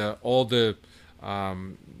 but all the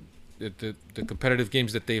competitive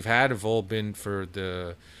games that they've had have all been for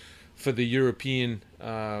the European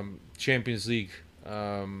Champions League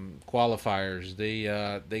qualifiers.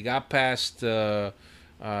 They got past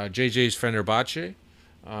JJ's Fenerbahce.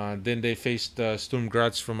 Then they faced Sturm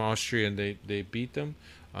Graz from Austria, and they beat them.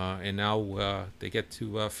 And now they get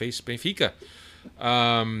to face Benfica.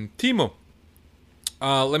 Timo,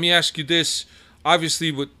 let me ask you this.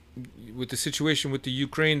 Obviously, with the situation with the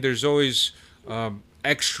Ukraine, there's always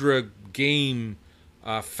extra game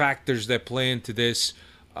factors that play into this.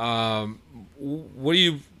 What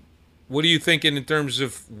are you thinking in terms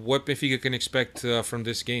of what Benfica can expect from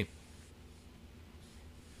this game?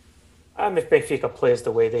 If Benfica plays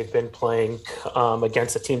the way they've been playing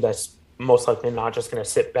against a team that's most likely not just going to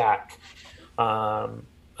sit back,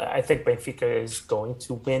 I think Benfica is going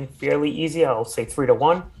to win fairly easy. I'll say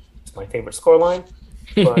 3-1. It's my favorite scoreline.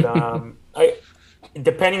 But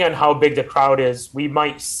depending on how big the crowd is, we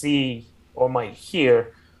might see or might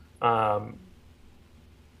hear quite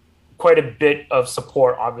a bit of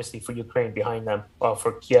support, obviously, for Ukraine behind them,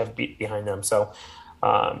 for Kiev behind them. So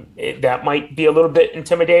that might be a little bit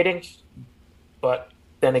intimidating. But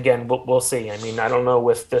then again, we'll see. I mean, I don't know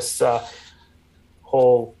with this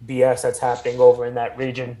whole BS that's happening over in that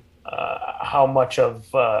region, how much of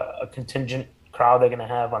a contingent crowd they're going to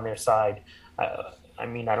have on their side. I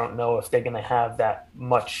mean, I don't know if they're going to have that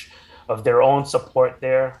much of their own support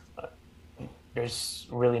there. There's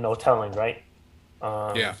really no telling, right?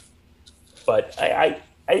 Yeah. But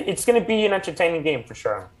it's going to be an entertaining game for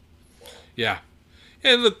sure. Yeah.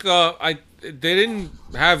 And look, they didn't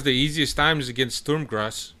have the easiest times against Sturm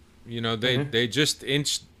Graz. They just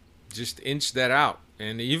inched that out,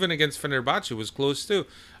 and even against Fenerbahce was close too.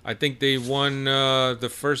 I think they won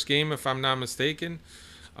the first game, if I'm not mistaken,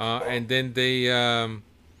 and then they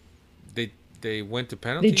went to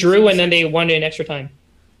penalties. They drew and then they won in extra time.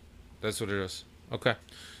 That's what it is. Okay,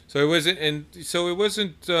 so it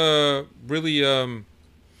wasn't really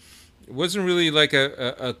it wasn't really like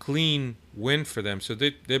a clean win for them. So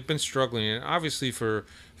they've been struggling, and obviously for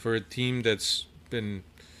a team that's been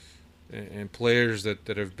and players that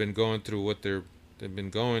have been going through what they've been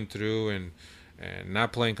going through and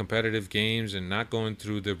not playing competitive games and not going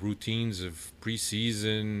through the routines of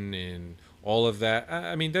preseason and all of that.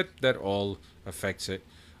 I mean that all affects it,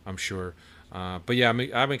 I'm sure. But yeah,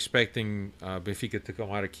 I'm expecting Benfica to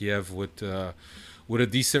come out of Kiev with a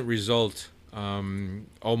decent result,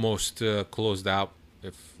 almost closed out.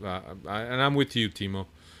 And I'm with you, Timo.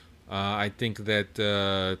 I think that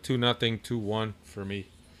 2-0, 2-1 for me.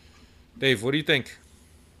 Dave, what do you think?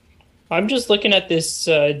 I'm just looking at this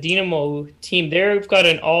Dynamo team. They've got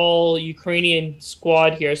an all-Ukrainian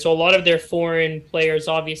squad here. So a lot of their foreign players,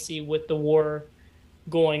 obviously, with the war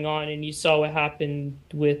going on, and you saw what happened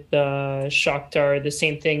with Shakhtar, the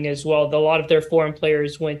same thing as well. A lot of their foreign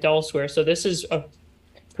players went elsewhere. So this is a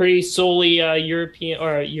pretty solely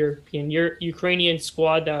Ukrainian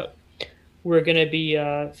squad that we're going to be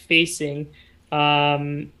facing.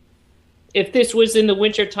 If this was in the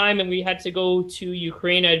winter time and we had to go to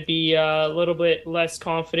Ukraine, I'd be a little bit less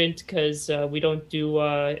confident because we don't do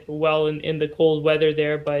well in the cold weather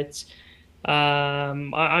there. But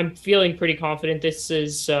I'm feeling pretty confident. This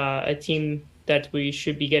is a team that we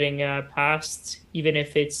should be getting past, even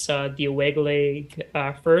if it's the away leg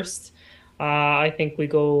first. I think we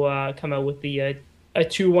come out with a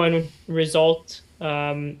 2-1 result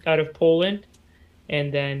out of Poland,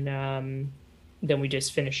 and then we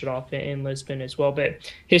just finish it off in Lisbon as well.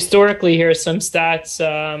 But historically, here are some stats.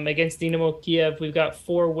 Against Dynamo Kiev, we've got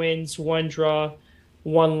 4 wins, 1 draw,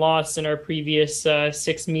 1 loss in our previous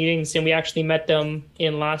 6 meetings. And we actually met them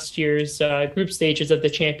in last year's group stages of the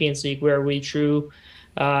Champions League, where we drew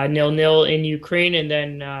 0-0 in Ukraine and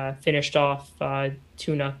then finished off 2-0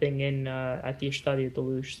 at the Estadio de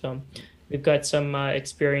Luz. So we've got some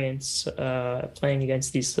experience playing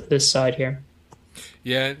against this side here.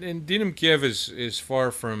 Yeah, and Dinamo Kiev is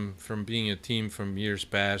far from being a team from years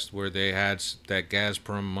past where they had that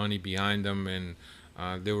Gazprom money behind them and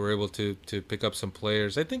they were able to pick up some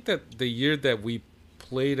players. I think that the year that we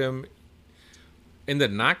played them in the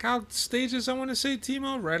knockout stages, I want to say,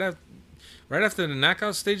 Timo, right after the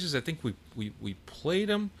knockout stages, I think we played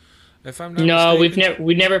them. If I'm not No, mistaken.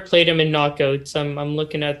 we've never played them in knockouts. I'm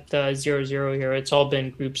looking at 0-0 here. It's all been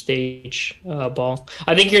group stage ball.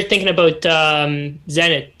 I think you're thinking about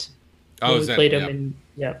Zenit. Oh, We Zenit, played them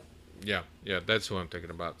yeah. in Yeah, that's who I'm thinking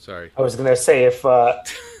about. Sorry. I was going to say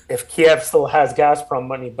if Kiev still has Gazprom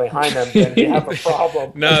money behind them, then we have a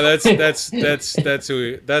problem. No, that's who it was.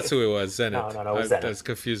 Zenit. No, it was Zenit. That's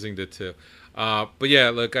confusing the two. But yeah,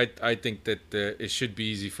 look, I think that it should be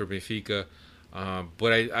easy for Benfica.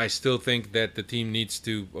 But I still think that the team needs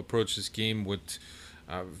to approach this game with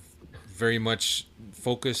very much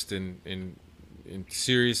focused and in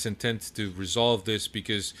serious intent to resolve this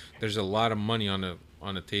because there's a lot of money on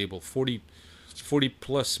the table. 40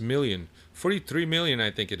 plus million, 43 million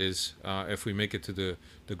I think it is if we make it to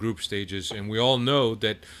the group stages. And we all know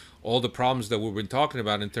that all the problems that we've been talking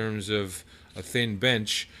about in terms of a thin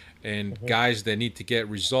bench and guys that need to get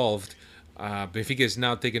resolved, Benfica is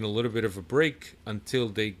now taking a little bit of a break until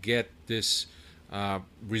they get this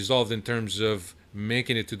resolved in terms of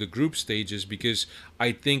making it to the group stages, because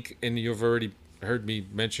I think, and you've already heard me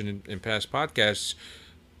mention in past podcasts,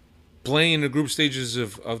 playing in the group stages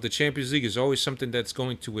of the Champions League is always something that's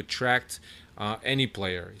going to attract any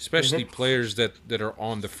player, especially players that are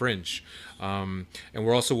on the fringe. And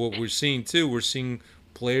we're also, what we're seeing too, we're seeing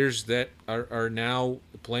players that are now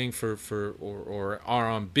playing for or are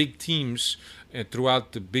on big teams and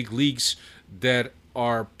throughout the big leagues that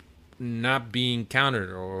are not being counted,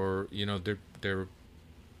 or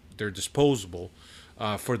they're disposable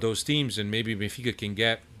for those teams. And maybe Benfica can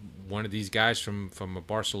get one of these guys from a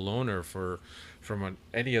Barcelona or from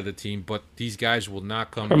any other team, but these guys will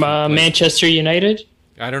not come from to play. Manchester United.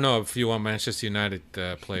 I don't know if you want Manchester United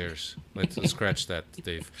players. Let's scratch that,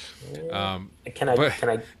 Dave. Can I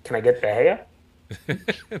get De Gea?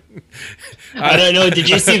 I don't know. Did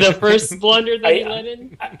you see the first blunder that he let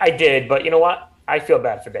in? I did, but you know what? I feel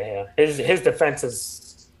bad for De Gea. His defense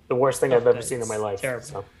is the worst thing I've ever seen in my life. Terrible.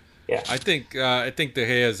 So, yeah. I think De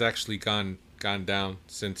Gea has actually gone down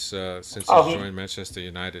since he's joined Manchester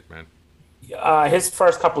United, man. His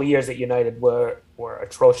first couple of years at United were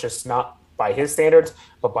atrocious, not by his standards,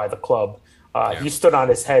 but by the club. He stood on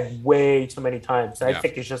his head way too many times. I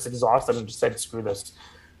think he's just exhausted and just said, screw this.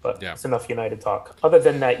 But it's enough United talk. Other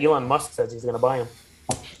than that, Elon Musk says he's going to buy him.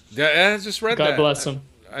 Yeah, I just read that. God bless him.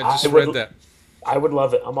 I just read that. I would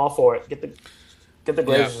love it. I'm all for it. Get the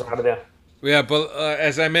Glazers out of there. Yeah, but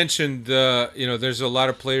as I mentioned, there's a lot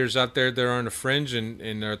of players out there that are on the fringe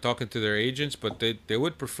and are talking to their agents, but they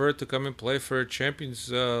would prefer to come and play for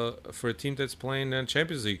for a team that's playing in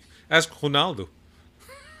Champions League. Ask Ronaldo.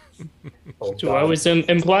 That's what I was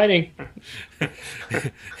implying.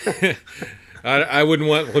 I wouldn't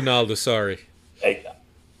want Ronaldo, sorry.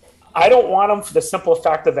 I don't want him for the simple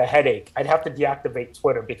fact of the headache. I'd have to deactivate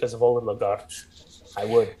Twitter because of Ole Lagarde. I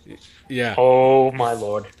would. Yeah. Oh my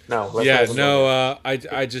lord. No.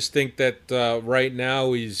 I just think that right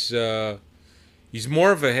now he's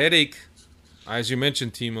more of a headache, as you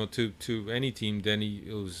mentioned, Timo, to any team than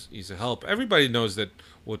he's a help. Everybody knows that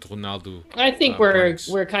what Ronaldo. I think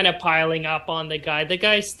we're kind of piling up on the guy. The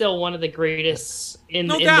guy's still one of the greatest in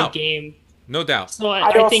the game. No doubt. So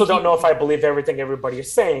I also don't know if I believe everything everybody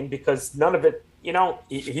is saying, because none of it.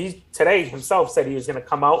 He today himself said he was going to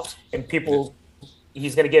come out and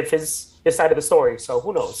he's going to give his side of the story. So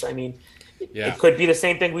who knows? I mean, it could be the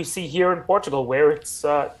same thing we see here in Portugal, where it's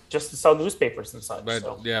just to sell newspapers and such. But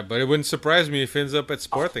it wouldn't surprise me if he ends up at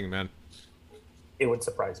Sporting, man. It would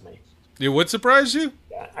surprise me. It would surprise you?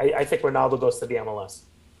 Yeah, I think Ronaldo goes to the MLS.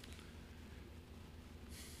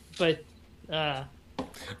 But I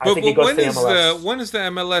think he goes to the MLS. When is the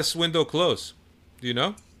MLS window close? Do you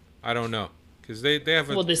know? I don't know, because they have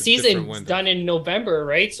the season's done in November,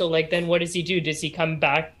 right? So then what does he do? Does he come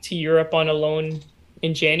back to Europe on a loan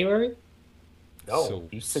in January? No,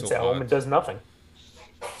 he sits at home and does nothing.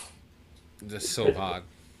 That's so odd.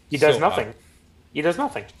 He does nothing. He does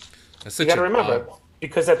nothing. You got to remember,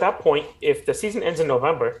 because at that point, if the season ends in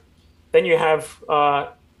November, then you have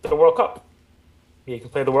the World Cup. You can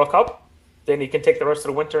play the World Cup, then you can take the rest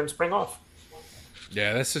of the winter and spring off.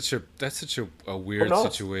 Yeah, that's such a weird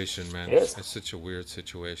situation, man. That's such a weird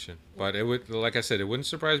situation. But it would, like I said, it wouldn't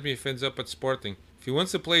surprise me if he ends up at Sporting. If he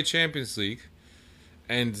wants to play Champions League,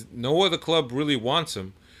 and no other club really wants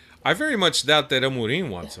him, I very much doubt that Amorim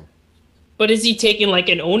wants him. But is he taking like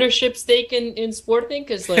an ownership stake in Sporting?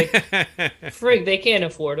 Because like, frig, they can't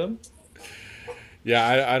afford him.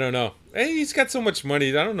 Yeah, I don't know. Hey, he's got so much money.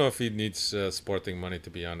 I don't know if he needs Sporting money, to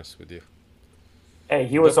be honest with you. Hey,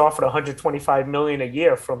 he was offered 125 million a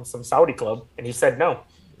year from some Saudi club, and he said no.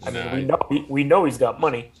 I mean, we know he's got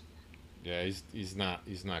money. Yeah, he's not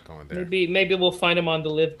going there. Maybe we'll find him on the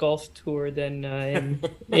Live Golf Tour then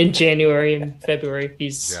in January and February if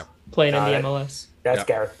he's playing in the MLS. That's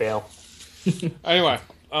Gareth Bale. Anyway,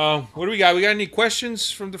 what do we got? We got any questions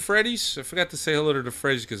from the Freddies? I forgot to say hello to the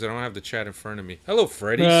Freddies because I don't have the chat in front of me. Hello,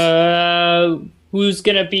 Freddies. Who's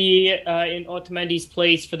gonna be in Otamendi's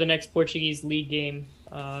place for the next Portuguese league game?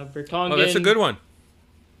 Vertonghen. Oh, that's a good one.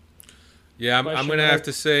 Yeah, I'm gonna have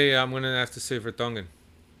to say Vertonghen.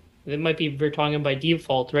 It might be Vertonghen by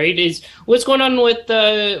default, right? What's going on with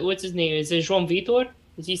what's his name? Is it João Vitor?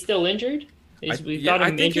 Is he still injured? We got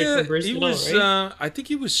him injured from Brazil, right? I think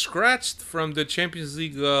he was scratched from the Champions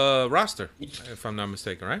League roster, if I'm not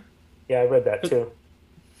mistaken, right? Yeah, I read that too.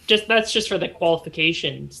 That's just for the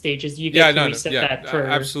qualification stages. You get to reset that for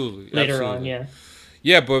absolutely later on. Yeah.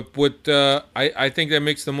 Yeah, but what I think that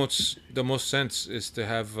makes the most sense is to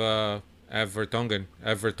have Vertonghen.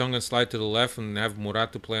 Have Vertonghen slide to the left and have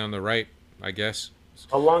Morata play on the right, I guess.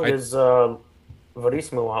 How long is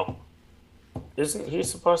Verissimo out? Isn't he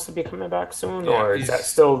supposed to be coming back soon, or is that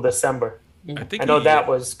still December? I know that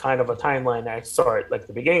was kind of a timeline. I saw it like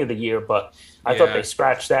the beginning of the year, but I thought they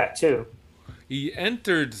scratched that too. He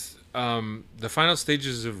entered the final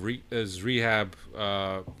stages of his rehab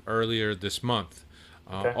earlier this month.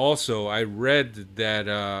 Also, I read that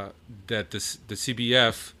that the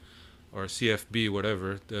CBF or CFB,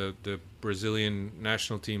 whatever, the Brazilian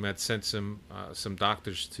national team had sent some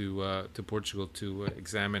doctors to Portugal to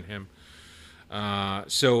examine him.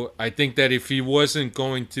 So I think that if he wasn't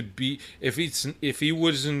going to be, if he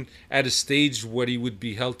wasn't at a stage where he would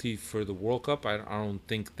be healthy for the World Cup, I don't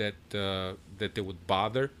think that that they would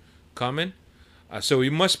bother coming. So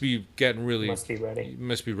he must be getting really. Must be ready. He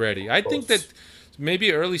must be ready. I think that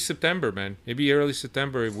maybe early September, man. Maybe early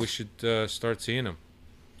September we should start seeing him.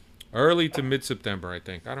 Early to mid September, I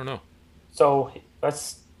think. I don't know. So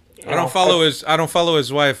let's. I don't follow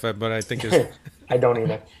his wife, but I think his. I don't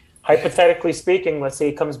either. Hypothetically speaking, let's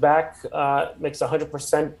say he comes back, makes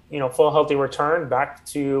 100%, full healthy return back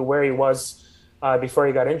to where he was before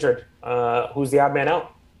he got injured. Who's the odd man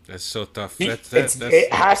out? That's so tough.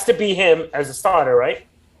 It has to be him as a starter, right?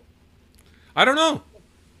 I don't know.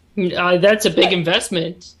 That's a big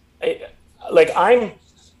investment. I'm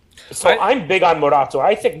big on Morata.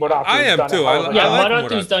 I think Morata. I am too.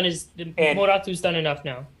 Morata's done enough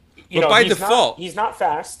now. But by default, he's not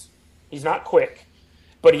fast. He's not quick.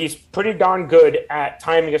 But he's pretty darn good at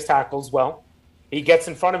timing his tackles well. He gets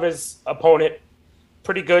in front of his opponent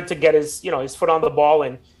pretty good to get his foot on the ball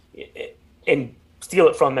and steal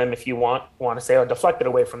it from them if you want to say, or deflect it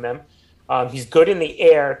away from them. He's good in the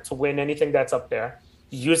air to win anything that's up there.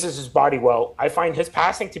 He uses his body well. I find his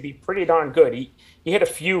passing to be pretty darn good. He hit a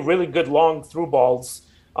few really good long through balls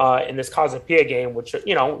in this Casapia game, which,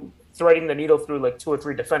 threading the needle through like 2 or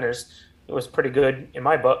 3 defenders. It was pretty good in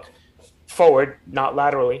my book. Forward, not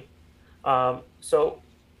laterally. So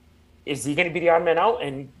is he going to be the odd man out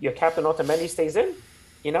and your captain Otamendi stays in?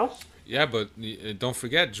 Yeah, but don't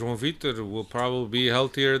forget, João Vitor will probably be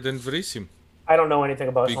healthier than Verissimo. I don't know anything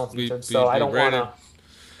about João Vitor, so I don't want to.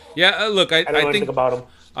 Yeah, look, I don't know anything about him.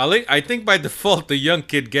 I think by default the young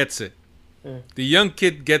kid gets it. The young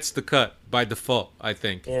kid gets the cut by default, I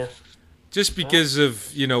think. Yeah. Just because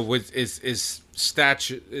of with his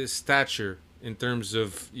stature. In terms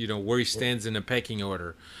of where he stands in the pecking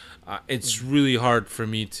order, it's really hard for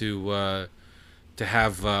me to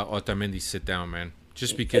have Otamendi sit down, man.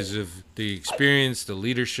 Just because of the experience, the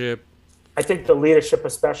leadership. I think the leadership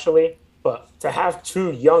especially, but to have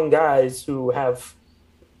 2 young guys who have,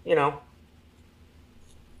 the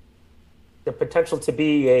potential to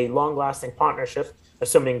be a long-lasting partnership,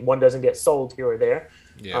 assuming one doesn't get sold here or there,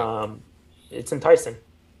 it's enticing.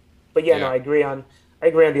 But no, I agree on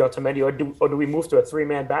the Otamendi, or do we move to a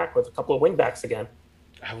 3-man back with a couple of wing backs again?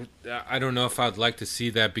 I don't know if I'd like to see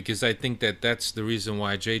that, because I think that's the reason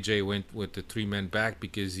why JJ went with the 3-man back,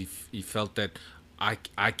 because he felt that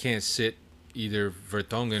I can't sit either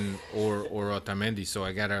Vertonghen or Otamendi, so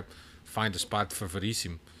I gotta find a spot for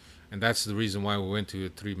Verissimo, and that's the reason why we went to a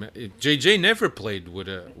 3-man. JJ never played with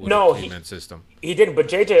a 3-man system. He didn't, but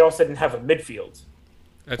JJ also didn't have a midfield.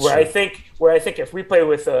 That's true. I think if we play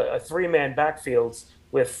with a 3-man backfields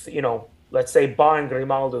with, let's say Ba and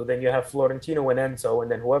Grimaldo, then you have Florentino and Enzo,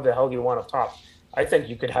 and then whoever the hell you want up top. I think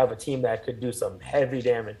you could have a team that could do some heavy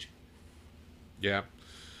damage. Yeah.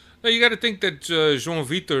 Now you got to think that João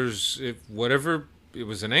Vitor's, if whatever it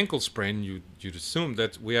was an ankle sprain, you'd assume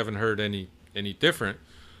that we haven't heard any different.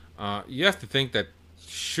 You have to think that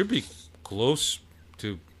should be close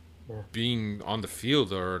to being on the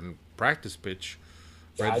field or in practice pitch.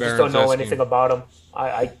 Yeah, I just don't know anything about him.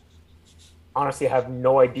 I honestly have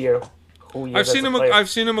no idea who he is. I've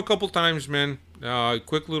seen him a couple times, man.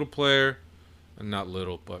 Quick little player, not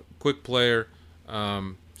little, but quick player.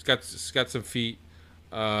 He's got some feet.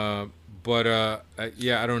 Yeah,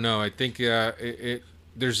 I don't know. I think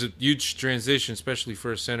there's a huge transition, especially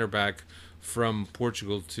for a center back from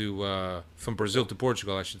Brazil to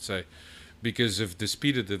Portugal, I should say, because of the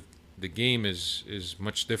speed of the game is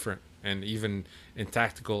much different, and even in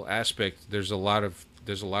tactical aspect, there's a lot of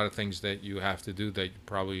things that you have to do that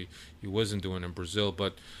you wasn't doing in Brazil.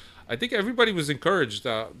 But I think everybody was encouraged.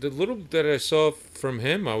 The little that I saw from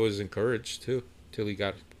him, I was encouraged too, till he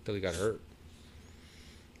got hurt.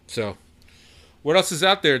 So, what else is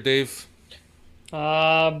out there, Dave?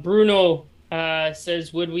 Bruno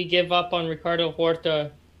says, "Would we give up on Ricardo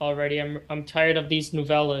Horta already? I'm tired of these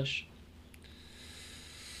novellas."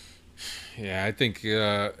 Yeah, I think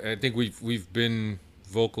we've been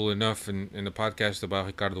vocal enough in the podcast about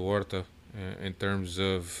Ricardo Horta in terms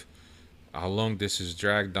of how long this is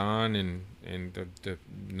dragged on and the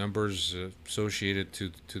numbers associated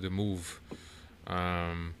to the move.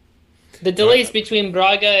 The delays between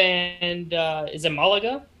Braga and is it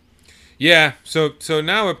Malaga? Yeah, so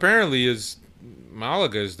now apparently is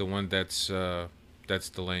Malaga is the one that's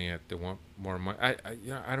delaying it. They want more money.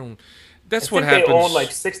 I don't. That's what happens. They own like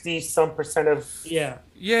 60-some% of. Yeah.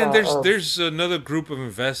 Yeah, and there's another group of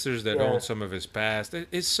investors that own some of his past.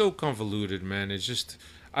 It's so convoluted, man. It's just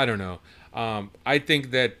I don't know. I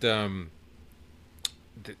think that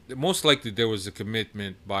most likely there was a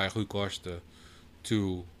commitment by Rui Costa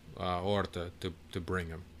to Horta to bring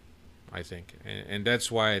him. I think, and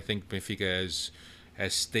that's why I think Benfica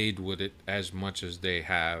has stayed with it as much as they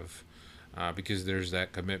have, because there's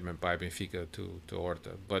that commitment by Benfica to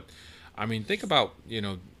Horta. But I mean, think about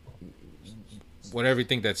what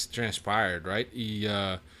everything that's transpired, right? He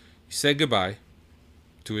said goodbye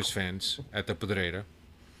to his fans at the Pedreira,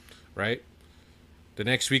 right? The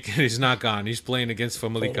next weekend he's not gone. He's playing against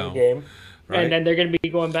Famalicão, right? And then they're going to be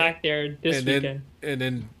going back there this weekend. And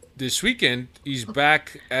then this weekend he's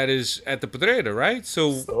back at the Pedreira, right?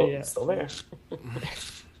 So still there.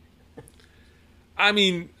 I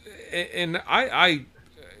mean, and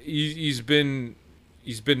he's been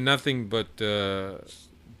nothing but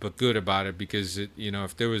good about it, because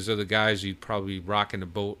if there was other guys, he'd probably rocking the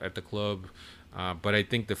boat at the club. But I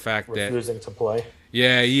think the fact refusing to play.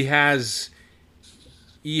 Yeah, he has.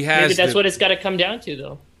 Maybe that's what it's got to come down to,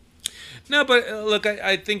 though. No, but look,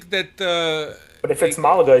 I think that. But if it's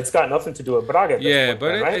Malaga, it's got nothing to do with Braga.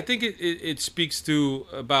 Right? I think it speaks to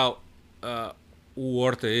about who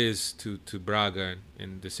Horta is to Braga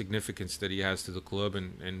and the significance that he has to the club,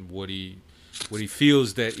 and what he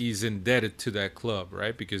feels that he's indebted to that club,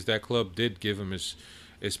 right? Because that club did give him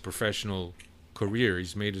his professional career.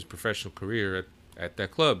 He's made his professional career at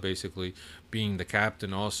that club, basically being the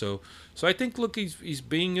captain also. So I think, look, he's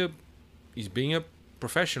being a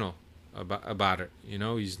professional about it.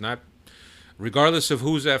 He's not, regardless of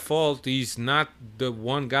who's at fault, he's not the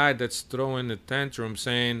one guy that's throwing the tantrum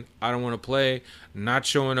saying, I don't want to play, not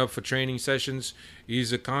showing up for training sessions.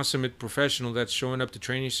 He's a consummate professional that's showing up to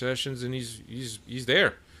training sessions, and he's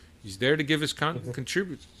there. He's there to give his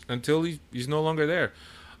contribute until he's no longer there.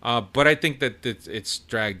 But I think that it's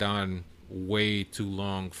dragged on way too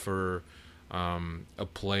long for a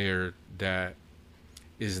player that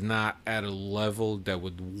is not at a level that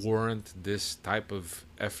would warrant this type of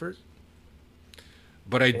effort.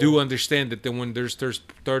 But I do understand that then when there's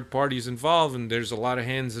third parties involved and there's a lot of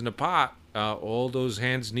hands in the pot, all those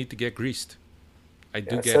hands need to get greased. I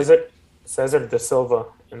do get it. Cesar da Silva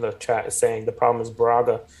in the chat is saying the problem is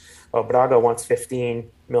Braga. Braga wants 15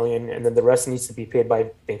 million, and then the rest needs to be paid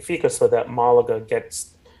by Benfica so that Malaga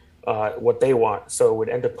gets what they want. So it would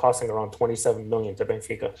end up costing around 27 million to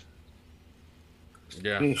Benfica.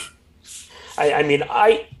 Yeah. I mean,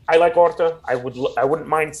 I like Horta. I wouldn't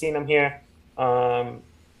mind seeing him here.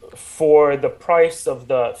 For the price of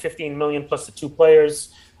the 15 million plus the two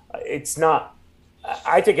players, it's not.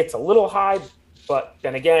 I think it's a little high, but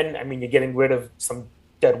then again, I mean, you're getting rid of some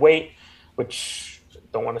dead weight, which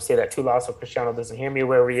don't want to say that too loud so Cristiano doesn't hear me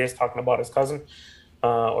wherever he is talking about his cousin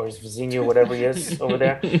or his vizinho, whatever he is over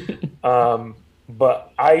there.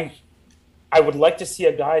 But I would like to see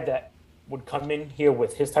a guy that would come in here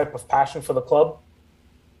with his type of passion for the club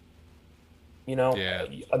You know, Yeah.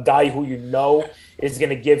 a guy who you know is going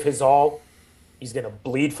to give his all. He's going to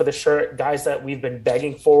bleed for the shirt. Guys that we've been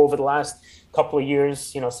begging for over the last couple of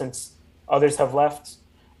years, you know, since others have left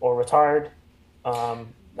or retired.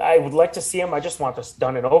 I would like to see him. I just want this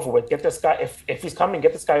done and over with. Get this guy, if he's coming,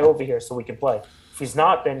 get this guy over here so we can play. If he's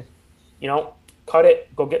not, then, you know, cut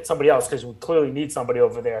it, go get somebody else, because we clearly need somebody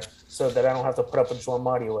over there so that I don't have to put up with João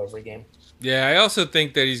Mario every game. Yeah, I also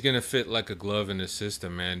think that he's going to fit like a glove in the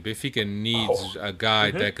system, man. Benfica needs a guy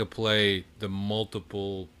that could play the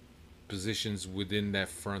multiple positions within that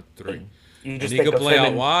front three. You And just he think could of play him out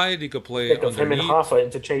and, wide, he could play think of him and underneath. Rafa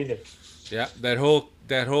interchanging. Yeah, that whole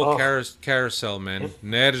carousel, man.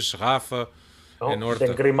 Neres, Rafa, and Then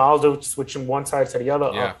Horta. Grimaldo switching one side to the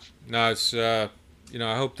other. Yeah. No, it's you know,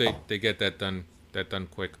 I hope they get that done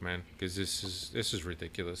quick, man, because this is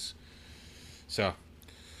ridiculous. So,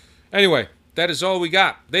 anyway, that is all we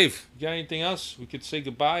got. Dave, you got anything else? We could say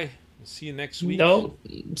goodbye. See you next week. No,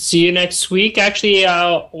 see you next week. Actually,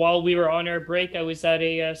 while we were on our break, I was at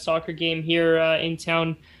a soccer game here in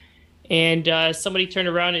town, and somebody turned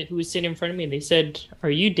around and who was sitting in front of me, and they said, "Are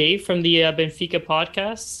you Dave from the Benfica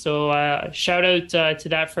podcast?" So shout out to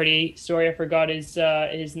that Freddie. Sorry, I forgot his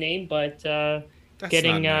name, but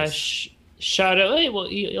getting not nice. shout out. Hey, well,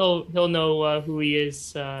 he'll know who he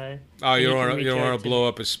is. Oh, you don't want to blow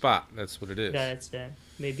up his spot. That's what it is. That's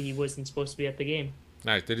maybe he wasn't supposed to be at the game.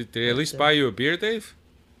 Nice. Did he at least buy you a beer, Dave?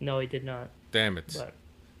 No, he did not. Damn it. But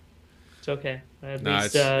it's okay. At Nah,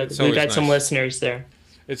 least it's we always got some nice. listeners there.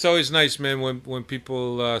 It's always nice, man, when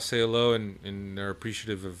people say hello and are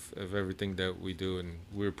appreciative of everything that we do, and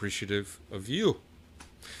we're appreciative of you.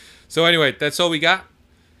 So anyway, that's all we got.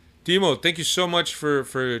 Timo, thank you so much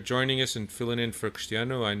for joining us and filling in for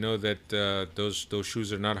Cristiano. I know that those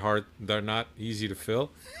shoes are not hard; they're not easy to fill.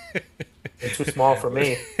 It's too small for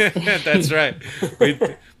me. That's right.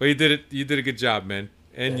 But you did it. You did a good job, man.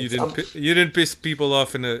 And you didn't piss people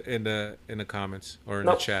off in the comments or in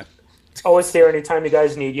the chat. Always here anytime you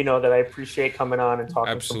guys need. You know that I appreciate coming on and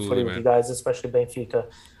talking Absolutely, some footy with man. you guys, especially Benfica.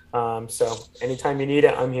 So anytime you need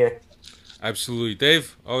it, I'm here. Absolutely,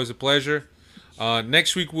 Dave. Always a pleasure.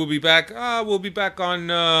 Next week we'll be back. We'll be back on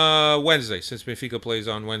Wednesday, since Benfica plays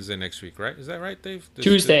on Wednesday next week, right? Is that right, Dave?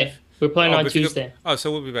 Tuesday. We're playing on Benfica- Tuesday. Oh,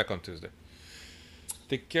 so we'll be back on Tuesday.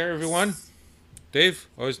 Take care, everyone. Dave,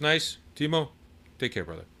 always nice. Timo, take care,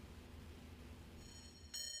 brother.